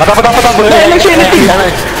 Tak apa. Anything.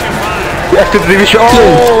 Active division.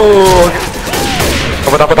 Oh.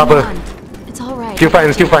 Apa. It's alright.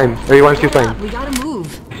 Still fine. Everyone's still fine. We gotta move.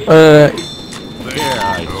 There,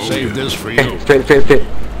 I saved this for you. Straight.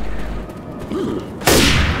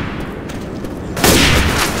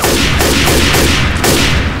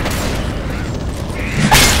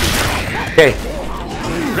 Okay.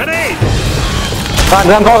 Grenade!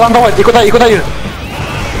 Run forward. Ikut saya.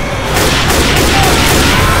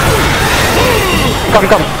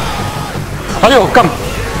 Come. Ayo, come.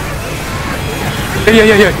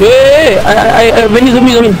 Yeah. Hey, I bani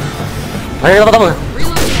zombie. Ayo, apa?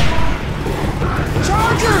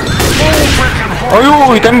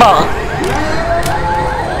 Ayo, tembak.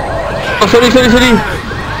 Oh, sorry.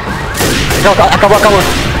 Cover.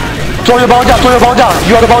 做右包架，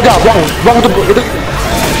右的包架，往itu.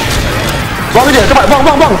 Buang aja, cepat, buang.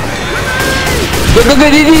 Go.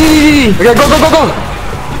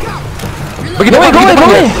 Okay, go.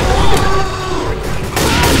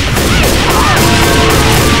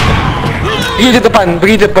 Pergi depan.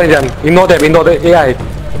 Pergi depan jam. Ignore that AI.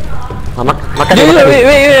 Makan.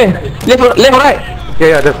 Wait. Left, right.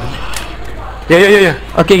 Yeah.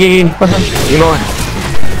 Okay. Pasang. Ignore.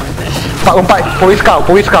 Pak umpat, police car.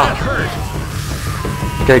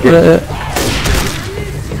 Okay.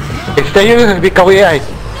 Stay here, we cover AI.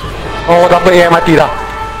 Oh, tak apa, AI mati dah.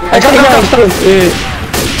 I start.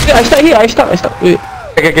 Wait.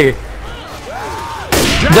 Okay.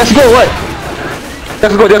 Just go, what?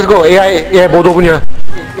 Just go. AI bodoh punya.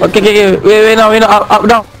 Okay. Wait now, up,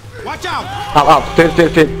 down. Watch out! Up,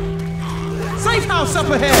 straight. Safe house up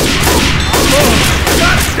ahead!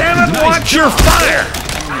 God damn it, watch your fire!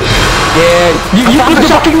 Yeah, you put the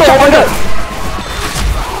fucking door, oh my god.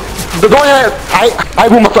 The door I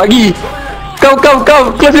pun masuk lagi. Come, close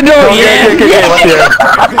the door. Okay, mati ya.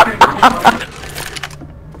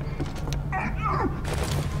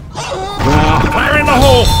 the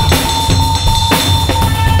hole!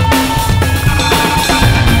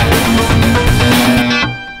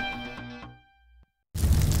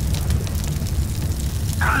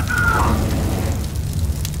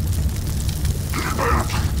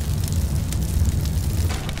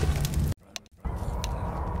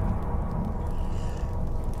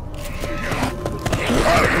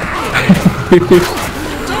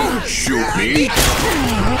 Don't shoot me!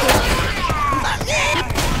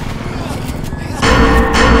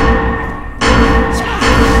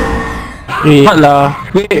 Hard lah.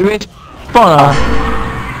 Wait. Spawn lah.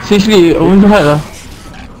 Seriously, orang tu hard lah.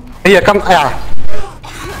 Yeah, come, yeah.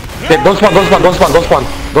 Okay, don't spawn.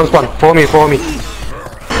 Follow me.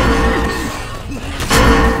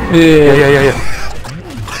 Yeah.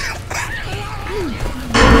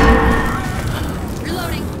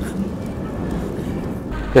 Reloading.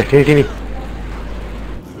 Okay, sini.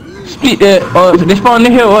 Split they spawn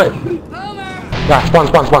here or what? Yeah, spawn.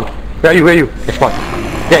 Where are you? Okay, spawn.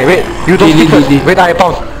 Yeah, wait. You don't split first. Wait, I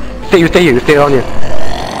bounce. You stay here. You stay around here.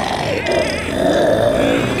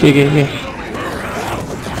 Okay.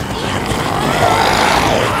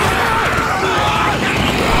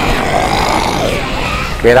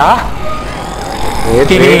 Wait lah. Wait.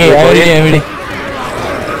 I'm ready.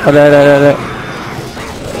 Ada.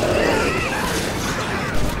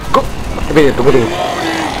 Go. Wait, tunggu.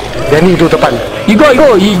 Danny tu depan. You go.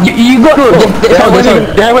 You go. That's all.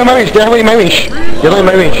 They have my range. You're not in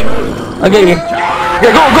my range. Okay.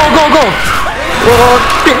 Yeah, go.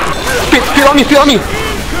 Speed on me.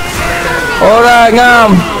 Alright,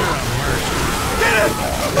 ngam.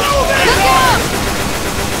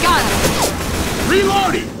 Got him.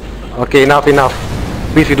 Reloading! Okay, enough.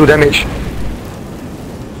 Please, you do damage.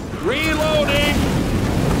 Reloading!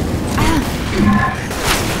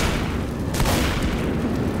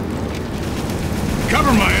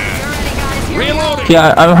 Cover my ass! Alrighty, guys, here we go. Reloading! Okay,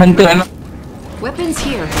 I'm hunter. Weapons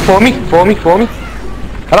here. For me.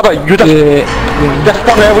 Kenapa? You just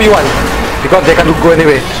spawn wherever you want. Because they can go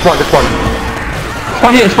anyway. Spawn.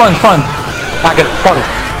 Spawn here, spawn. Okay, spawn.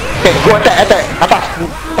 Okay, go attack. Atas.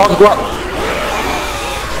 Bounce, go up.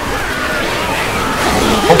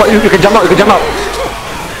 Oh, you can jump out.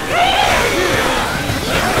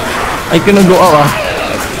 I kena go out lah.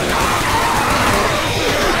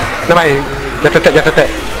 Never mind. Just attack.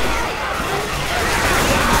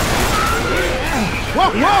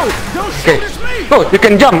 Whoa! Don't Okay. shoot at me! No, you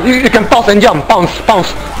can jump. You can pause and jump. Pounce.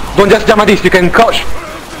 Don't just jump at this. You can crouch.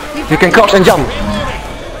 And jump.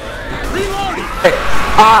 Reloading! Hey.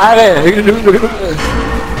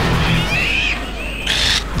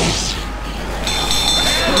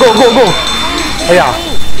 Go. Oh yeah.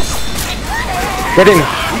 Get in.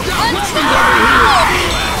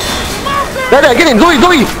 There, get in.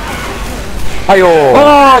 Zoe. Ayo.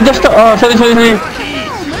 Oh, just stop. Oh, sorry.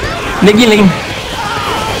 Lagi.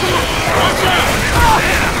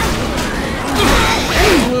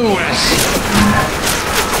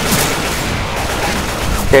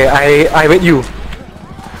 Okay, I wait you.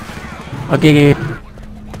 Okay.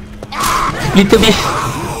 Little bit.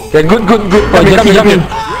 Okay, good. Oh, Kami.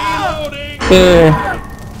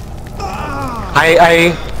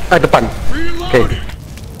 I depan. Okay.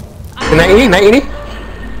 Naik ini.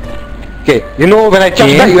 Okay, you know when I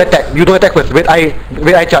charge back, you attack. You don't attack first. Wait, I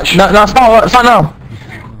charge. Now spawn now.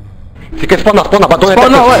 You can spawn now, but don't Spawn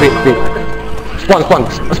attack now, first. what? Wait. Spawn.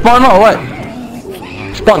 Spawn now what?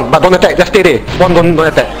 Spawn, but don't attack. Just stay there. Spawn, don't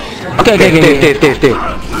attack. Okay. Stay.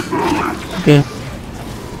 Okay.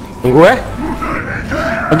 Tunggu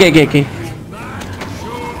Okay.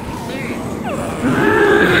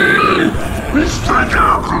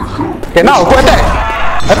 Okay, now go attack.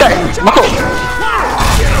 Masuk.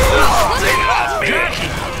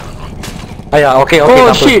 Okay. Oh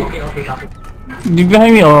tak apa. shit. Dia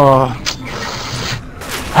behind me. Oh.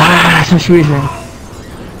 So serious man.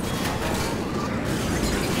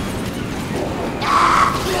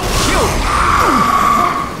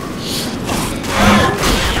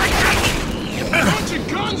 Bunch of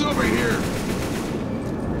guns over here!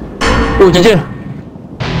 Oh, je.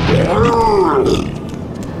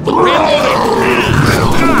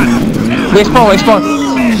 Respawn.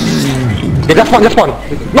 Okay, just spawn.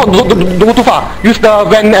 No, don't go too far. Use the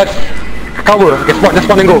van as cover. Okay, just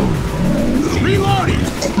spawn and go. Reloading!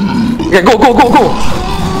 Okay, go.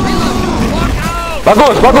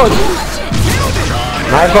 Bagus.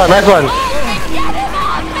 Nice one.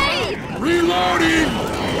 Reloading!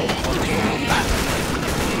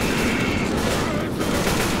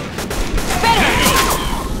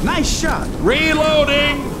 Nice shot!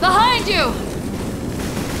 Reloading! Behind you!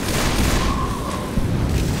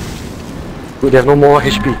 Good, they have no more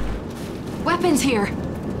HP. Weapons Weapons here.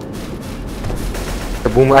 The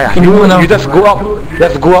boomer, Boomer now. you just go up.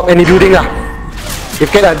 Just go up any building lah. If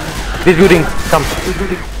can, this building. Come.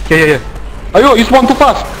 Here. Ayo, you spawn too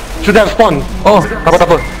fast. Should have spawned. Oh, Tak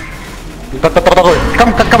apa.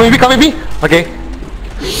 Come with me. Okay.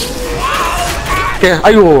 Okay,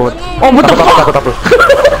 ayo. oh betul. Tak apa.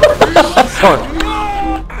 Oh.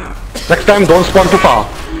 Next time don't spawn too far.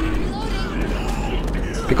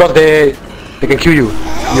 Because they can kill you.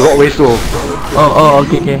 You walk way slow. Oh,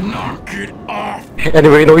 okay. And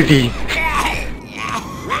very noisy.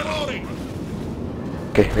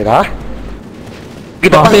 Okay, wait lah.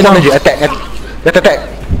 Kita Okay, spawn now. aja. Attack. Let's attack.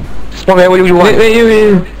 Spawn wherever you want. Wait. You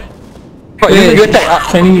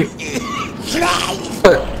attack. Sending you.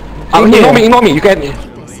 Ignore me. You can.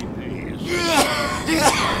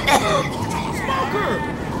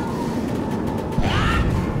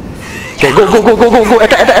 Okay, go.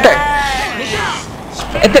 Attack. Attack.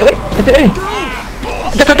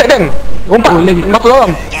 Just attack them. Lompat. Oh, lagi. Masuk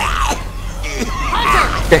dalam.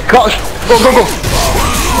 Okay, crouch. Go.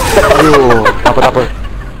 Ayo, tak apa.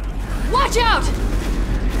 Watch out!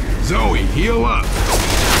 Zoe, heal up.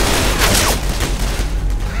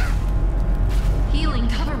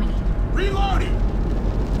 Healing, cover me. Reloading.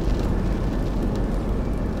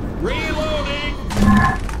 Reloading.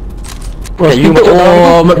 Okay, you Hospital. masuk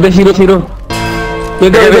dalam. Oh, best hero.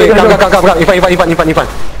 Okay, come. Ifan.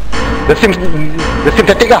 The same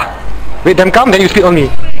tactic lah. Wait them come, then you speed on me.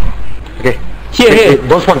 Okay. Here. Wait,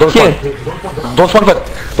 don't spawn. Here. Don't spawn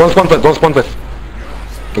first.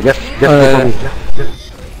 Okay, just speed on me.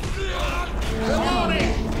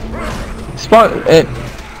 Spot.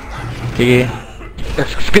 Okay.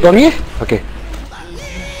 Speed on me. Okay.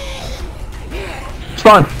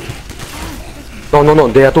 Spawn. No,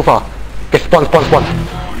 they are too far. Okay, spawn.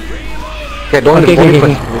 Okay, don't Okay.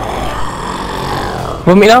 first.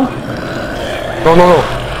 Vomit now. No.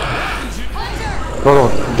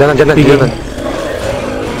 Jangan.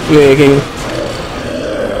 Okay.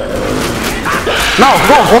 Now,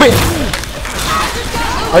 go, vomit.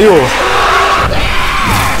 Ayo.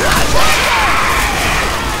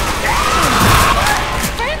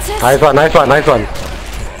 Francis! Nice one.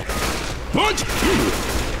 Punch.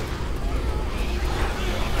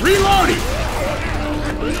 Reloading.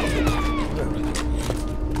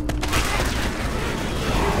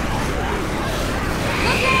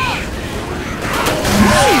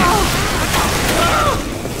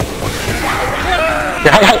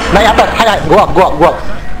 Okay, hide. Naik atas, hide. Go up.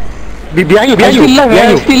 Behind you. I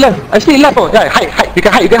still alive. Oh, yeah, hide. You can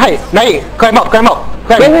hide. Naik, climb up. Climb.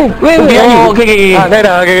 Wait. Behind you. Oh, okay.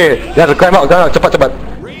 Okay. Just climb up. Cepat.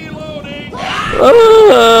 I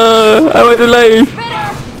want to live.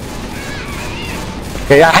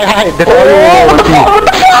 Okay, yeah, hide. That's all you want to see.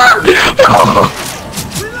 We can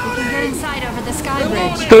get inside over the sky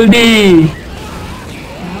bridge. Toldi. I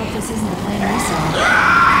hope this isn't the plan we saw.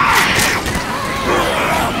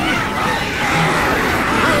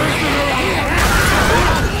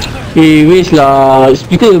 Wish lah.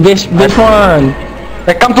 Speaker best one.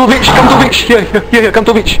 Hey, come to beach. Here, come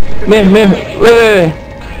to beach. Mem. Wait.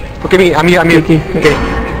 Okay, I'm here. Okay.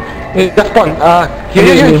 Just spawn.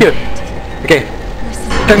 Here. Okay.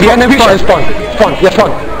 Stand behind the beach and spawn. Spawn.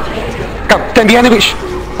 Come, stand behind the beach.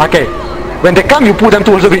 Okay. When they come, you pull them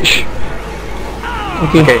towards the beach.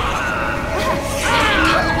 Okay.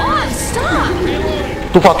 Come on, stop!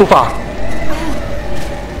 Too far.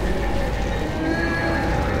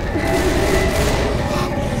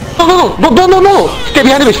 No. Stay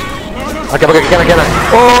behind the beach. Okay, can.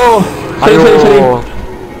 Oh. Sorry.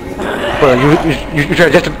 Well, you should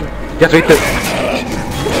have just waited.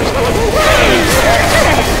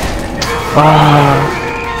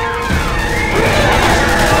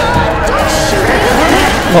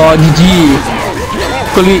 Oh, GG.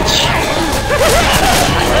 Coolidge.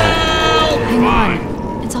 Hang on.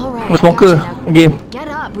 It's alright. Smoker. Game. Get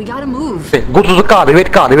up, we gotta move. Okay, go to the car, the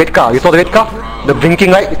red car. You saw the red car? The blinking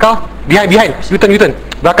light car? Behind. U-turn.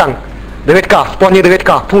 Belakang. The red car. Spawn near the red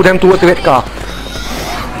car. Pull them towards the red car.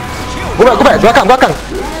 Go back. Belakang.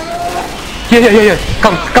 Here.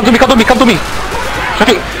 Come to me.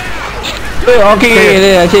 Shafiq.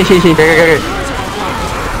 Okay. Cik. Okay.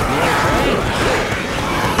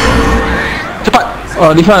 Cepat.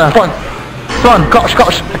 Oh, this one lah. Spawn. Crouch.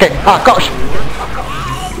 Okay. Crouch.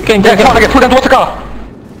 Can. Come on, pull them towards the car.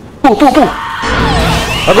 Pull.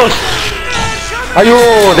 Bagus. Ayo,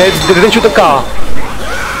 they didn't shoot the car.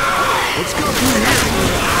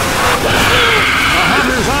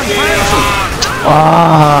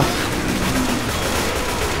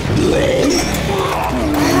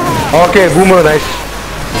 Okay, boomer, nice.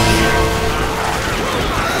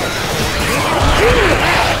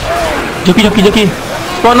 Joki.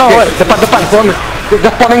 Spawn now, Okay, what? depan, spawn.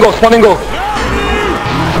 Just spawn and go.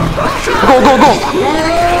 Go.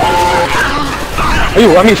 Ayo,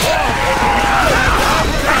 I miss.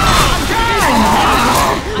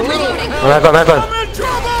 Nice one.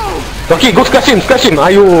 Joki, go scratch him.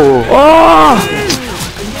 Ayo. Oh!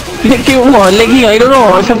 Lagging, I don't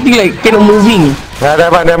know. Something like cannot moving.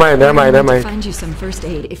 Never mind. Find you some first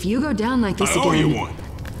aid. If you go down like this I owe you again,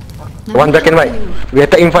 One one. back and right. We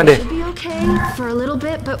attack in front there. should be okay for a little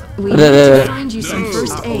bit, but we Ada. need to find you some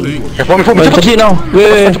first aid. Okay, form me, Cepat cepat. now.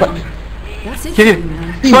 Wait. That's it Here. for you,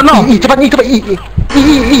 man. Spawn now. Cepat, E.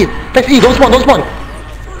 Press E, don't spawn.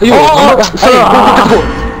 Ayo, Oh,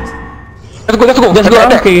 let's go. Just go.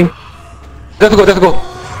 Attack. Okay. Let's go.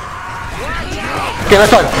 Okay,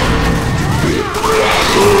 last one.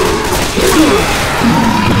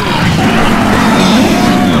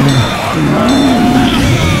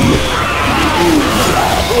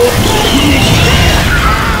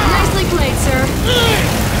 Nicely played, sir.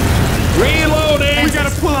 Reloading. We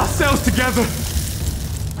gotta pull ourselves together.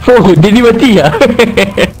 Oh, dia ni mati lah.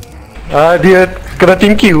 Dia kena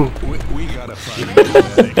thank you. We gotta find.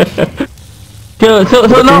 So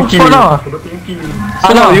now, Thank you. spawn now.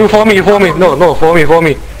 No, you for me. No, for me.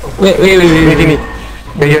 Wait. Sini.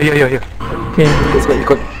 Here. Okay.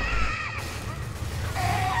 Ikut.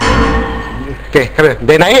 Okay, come here.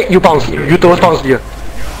 Dia naik, you bounce. You terus bounce dia.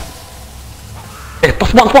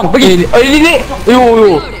 Spawn, pergi. Ini.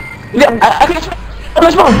 Yo. Dia, aku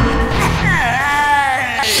spawn.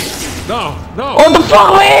 No. Oh, the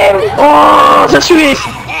fuck, man! Oh, so sweet!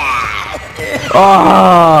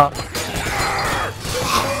 Oh.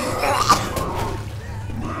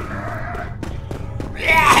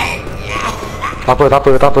 Tak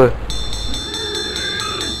apa.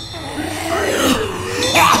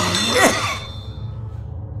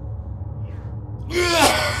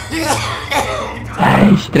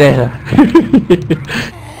 Ay, stres lah.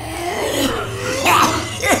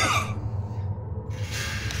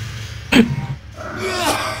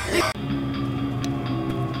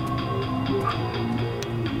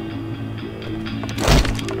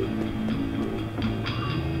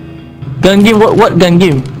 Gun game, what gun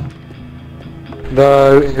game?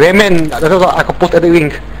 The Rayman, that's what I could post at the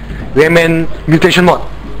link. Rayman mutation mod.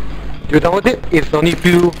 You download it, it's only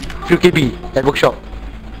few KB at workshop.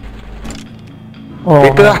 Oh.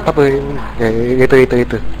 Later lah, tak apa.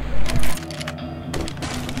 Later.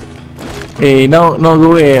 Hey, now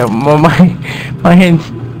go away. My hands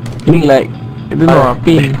feeling like I don't know,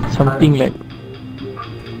 pain, something like.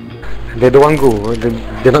 They don't want go,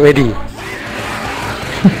 they're not ready.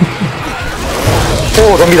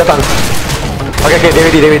 Oh, zombie datang. Okay,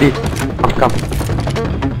 they ready. Come.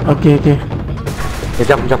 Okay. Okay,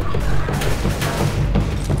 jump.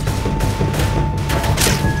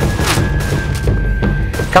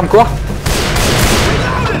 Come, keluar.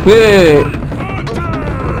 Wait.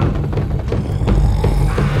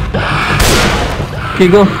 Okay,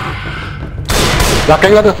 go.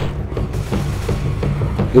 Belakang lah tu.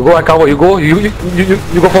 You go, I cover. You go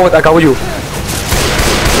forward, I cover you.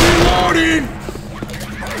 Reloading.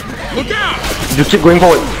 Look out. You keep going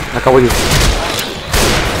forward, I cover you.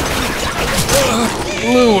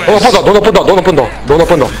 Don't open door.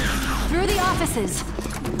 Through the offices.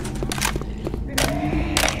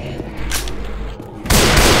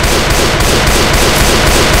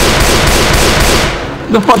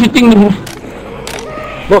 The fuck shooting me?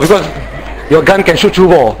 No, because your gun can shoot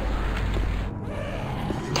through wall.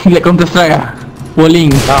 Like Counter Strike ah.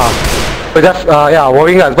 Walling. So just,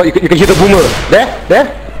 warring lah, but you can hear the boomer. There? There?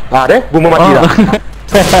 Boomer mati dah.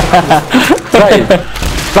 Right.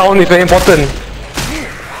 Sound is very important.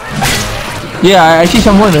 Yeah, I see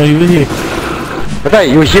someone over here. That's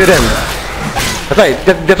right, you hear them. That's right,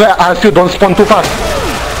 that's why I ask you don't spawn too fast.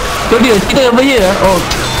 So dia, kita over here ah.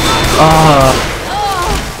 Oh.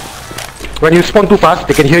 When you spawn too fast,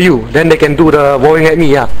 they can hear you. Then they can do the warring at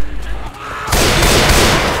me, yeah.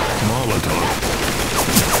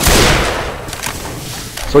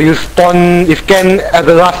 So you spawn, if can, at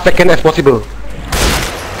the last second as possible.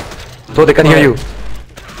 So they can hear you.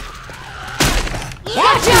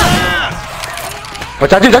 Oh,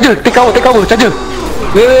 charger, take cover, charger.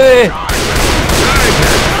 Wait.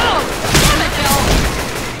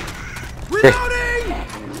 Okay.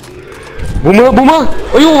 Boomer.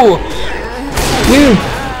 Ayo. Wait.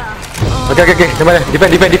 Okay.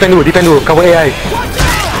 Defend dulu. Cover AI.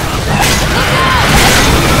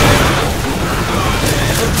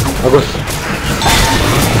 Bagus.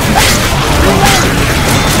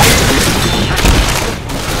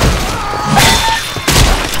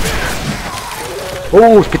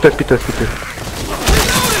 Oh, spitter.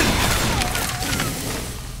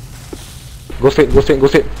 Go straight, go straight, go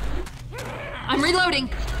straight. I'm reloading.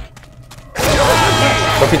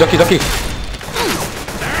 Jockey.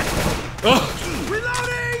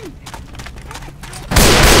 Reloading!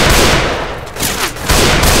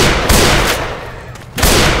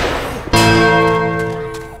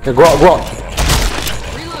 Okay, go out.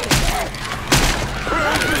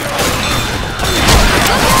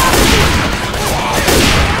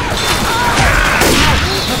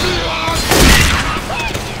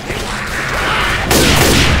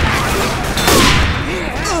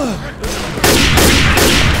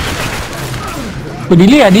 Oh,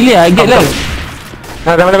 delay lah, I get lah.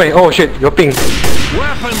 Damai. Oh shit, you're ping.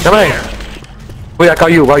 Weapons Damai. here! Wait, I call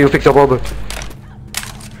you while you fix your problem.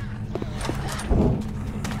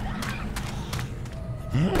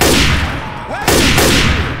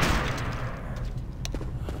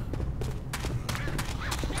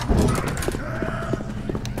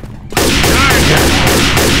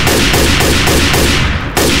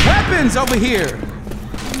 Weapons over here!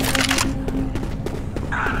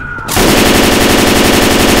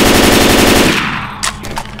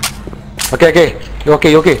 Okay. You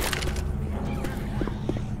okay.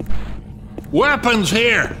 Weapons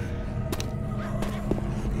here!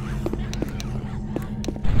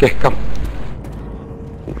 Okay, come.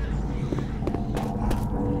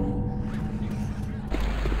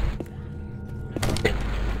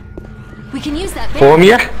 We can use that Follow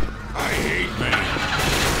me, I hate me.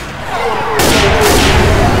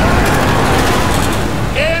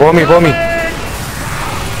 Follow me.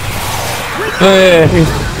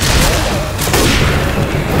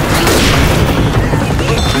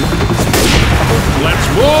 Let's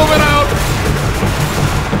move it out!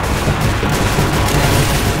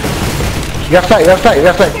 Left side.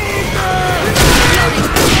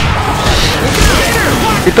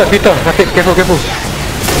 Peter, nasib, careful.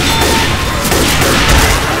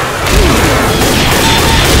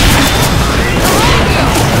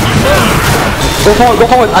 Go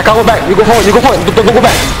forward. I cover back. You go forward. Don't go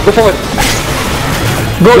back. Go forward.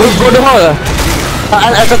 Go the hall lah.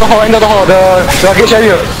 Enter the hall. The luggage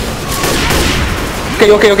area.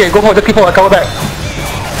 Okay. Go forward. Just keep forward. I cover back.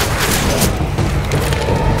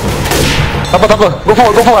 Apa. Go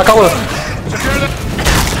forward. I cover.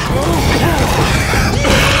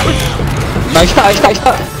 I start.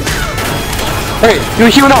 Hey, you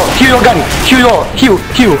heal now. Heal your gun. Heal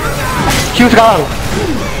sekarang.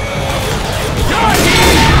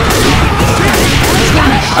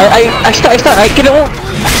 I start. I kena move.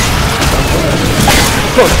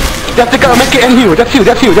 Go. Just take out, make it and heal. Just heal.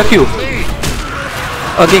 Okay.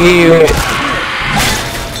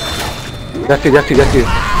 Just heal.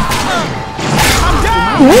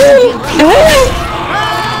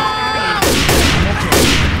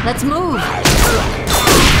 Let's move.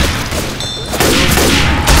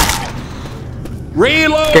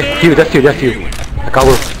 Reload! Okay, just heal. I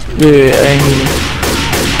cover. I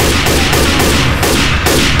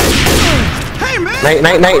Hey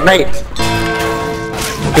man! Naik.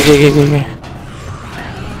 Okay.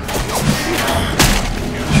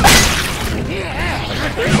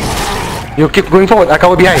 You keep going forward. I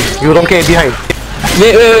cover behind. You don't care behind.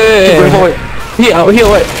 Wait. Keep going forward. Here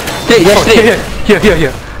what? Straight, just straight.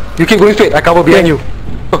 Here. You keep going straight. I cover behind you.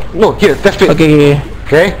 No, here. That's straight. Okay.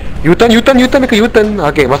 U-turn. Make a U-turn.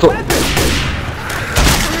 Okay, masuk.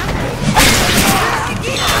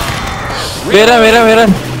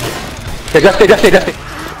 Meran. Okay, just stay.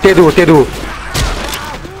 Stay dulu.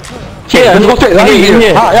 Here, Just go straight. Lari in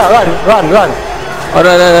here. Run.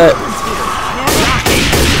 Alright.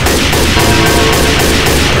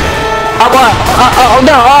 Up.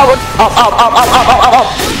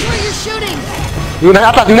 Where you're shooting? You naik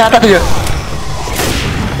atas je.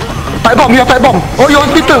 Pipe bomb. Oh, you're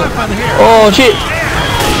on Peter. Oh shit.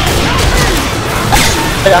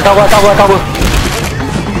 Hey, I cover.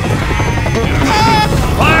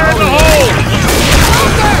 Fire in the hole!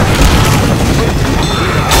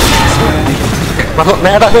 Masuk,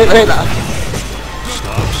 naik atas, naik.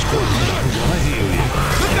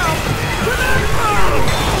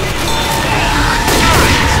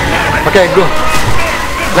 Okay, go.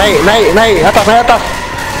 Naik atas.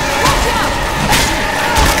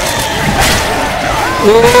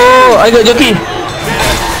 Oh, I got jockey.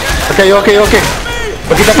 Okay.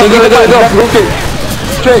 Pergi depan, Go. Go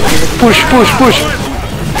straight. Push.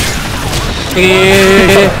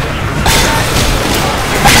 Okay.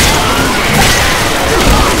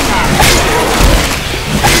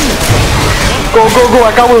 Go,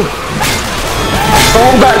 I cover.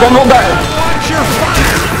 Don't go back.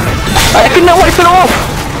 I kena wipe turn off.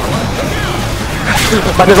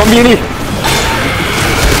 Banyak zombie ni.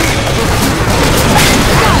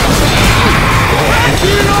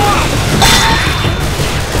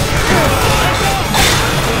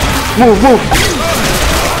 Move.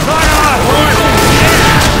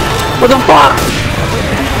 What the fuck?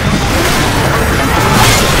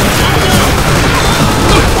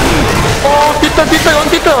 Oh, Twitter, on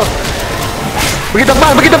Twitter.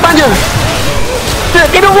 Pergi depan je.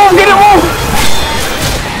 Get the wall!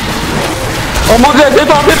 Oh, mau dia, dia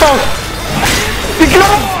tahu. Get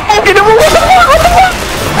the wall!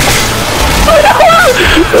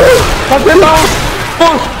 Dia tahu.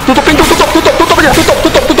 Oh, tutup pintu, tutup aja,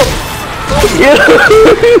 tutup. Ya,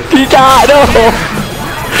 tidak dah.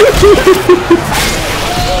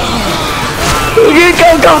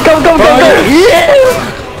 Kau. Yeah.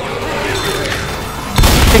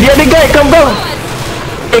 Dia ada guide, kau.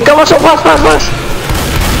 Kau masuk fast.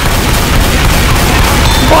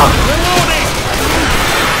 Wah.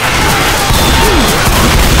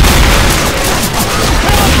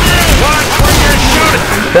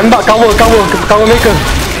 Tembak, cover mereka.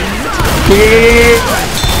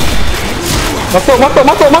 Masuk.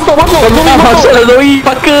 Masuk lah Zoe.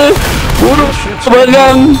 Paka. Bunuh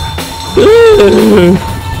sebarang.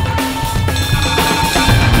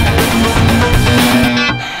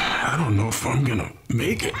 I don't know if I'm gonna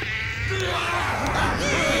make it.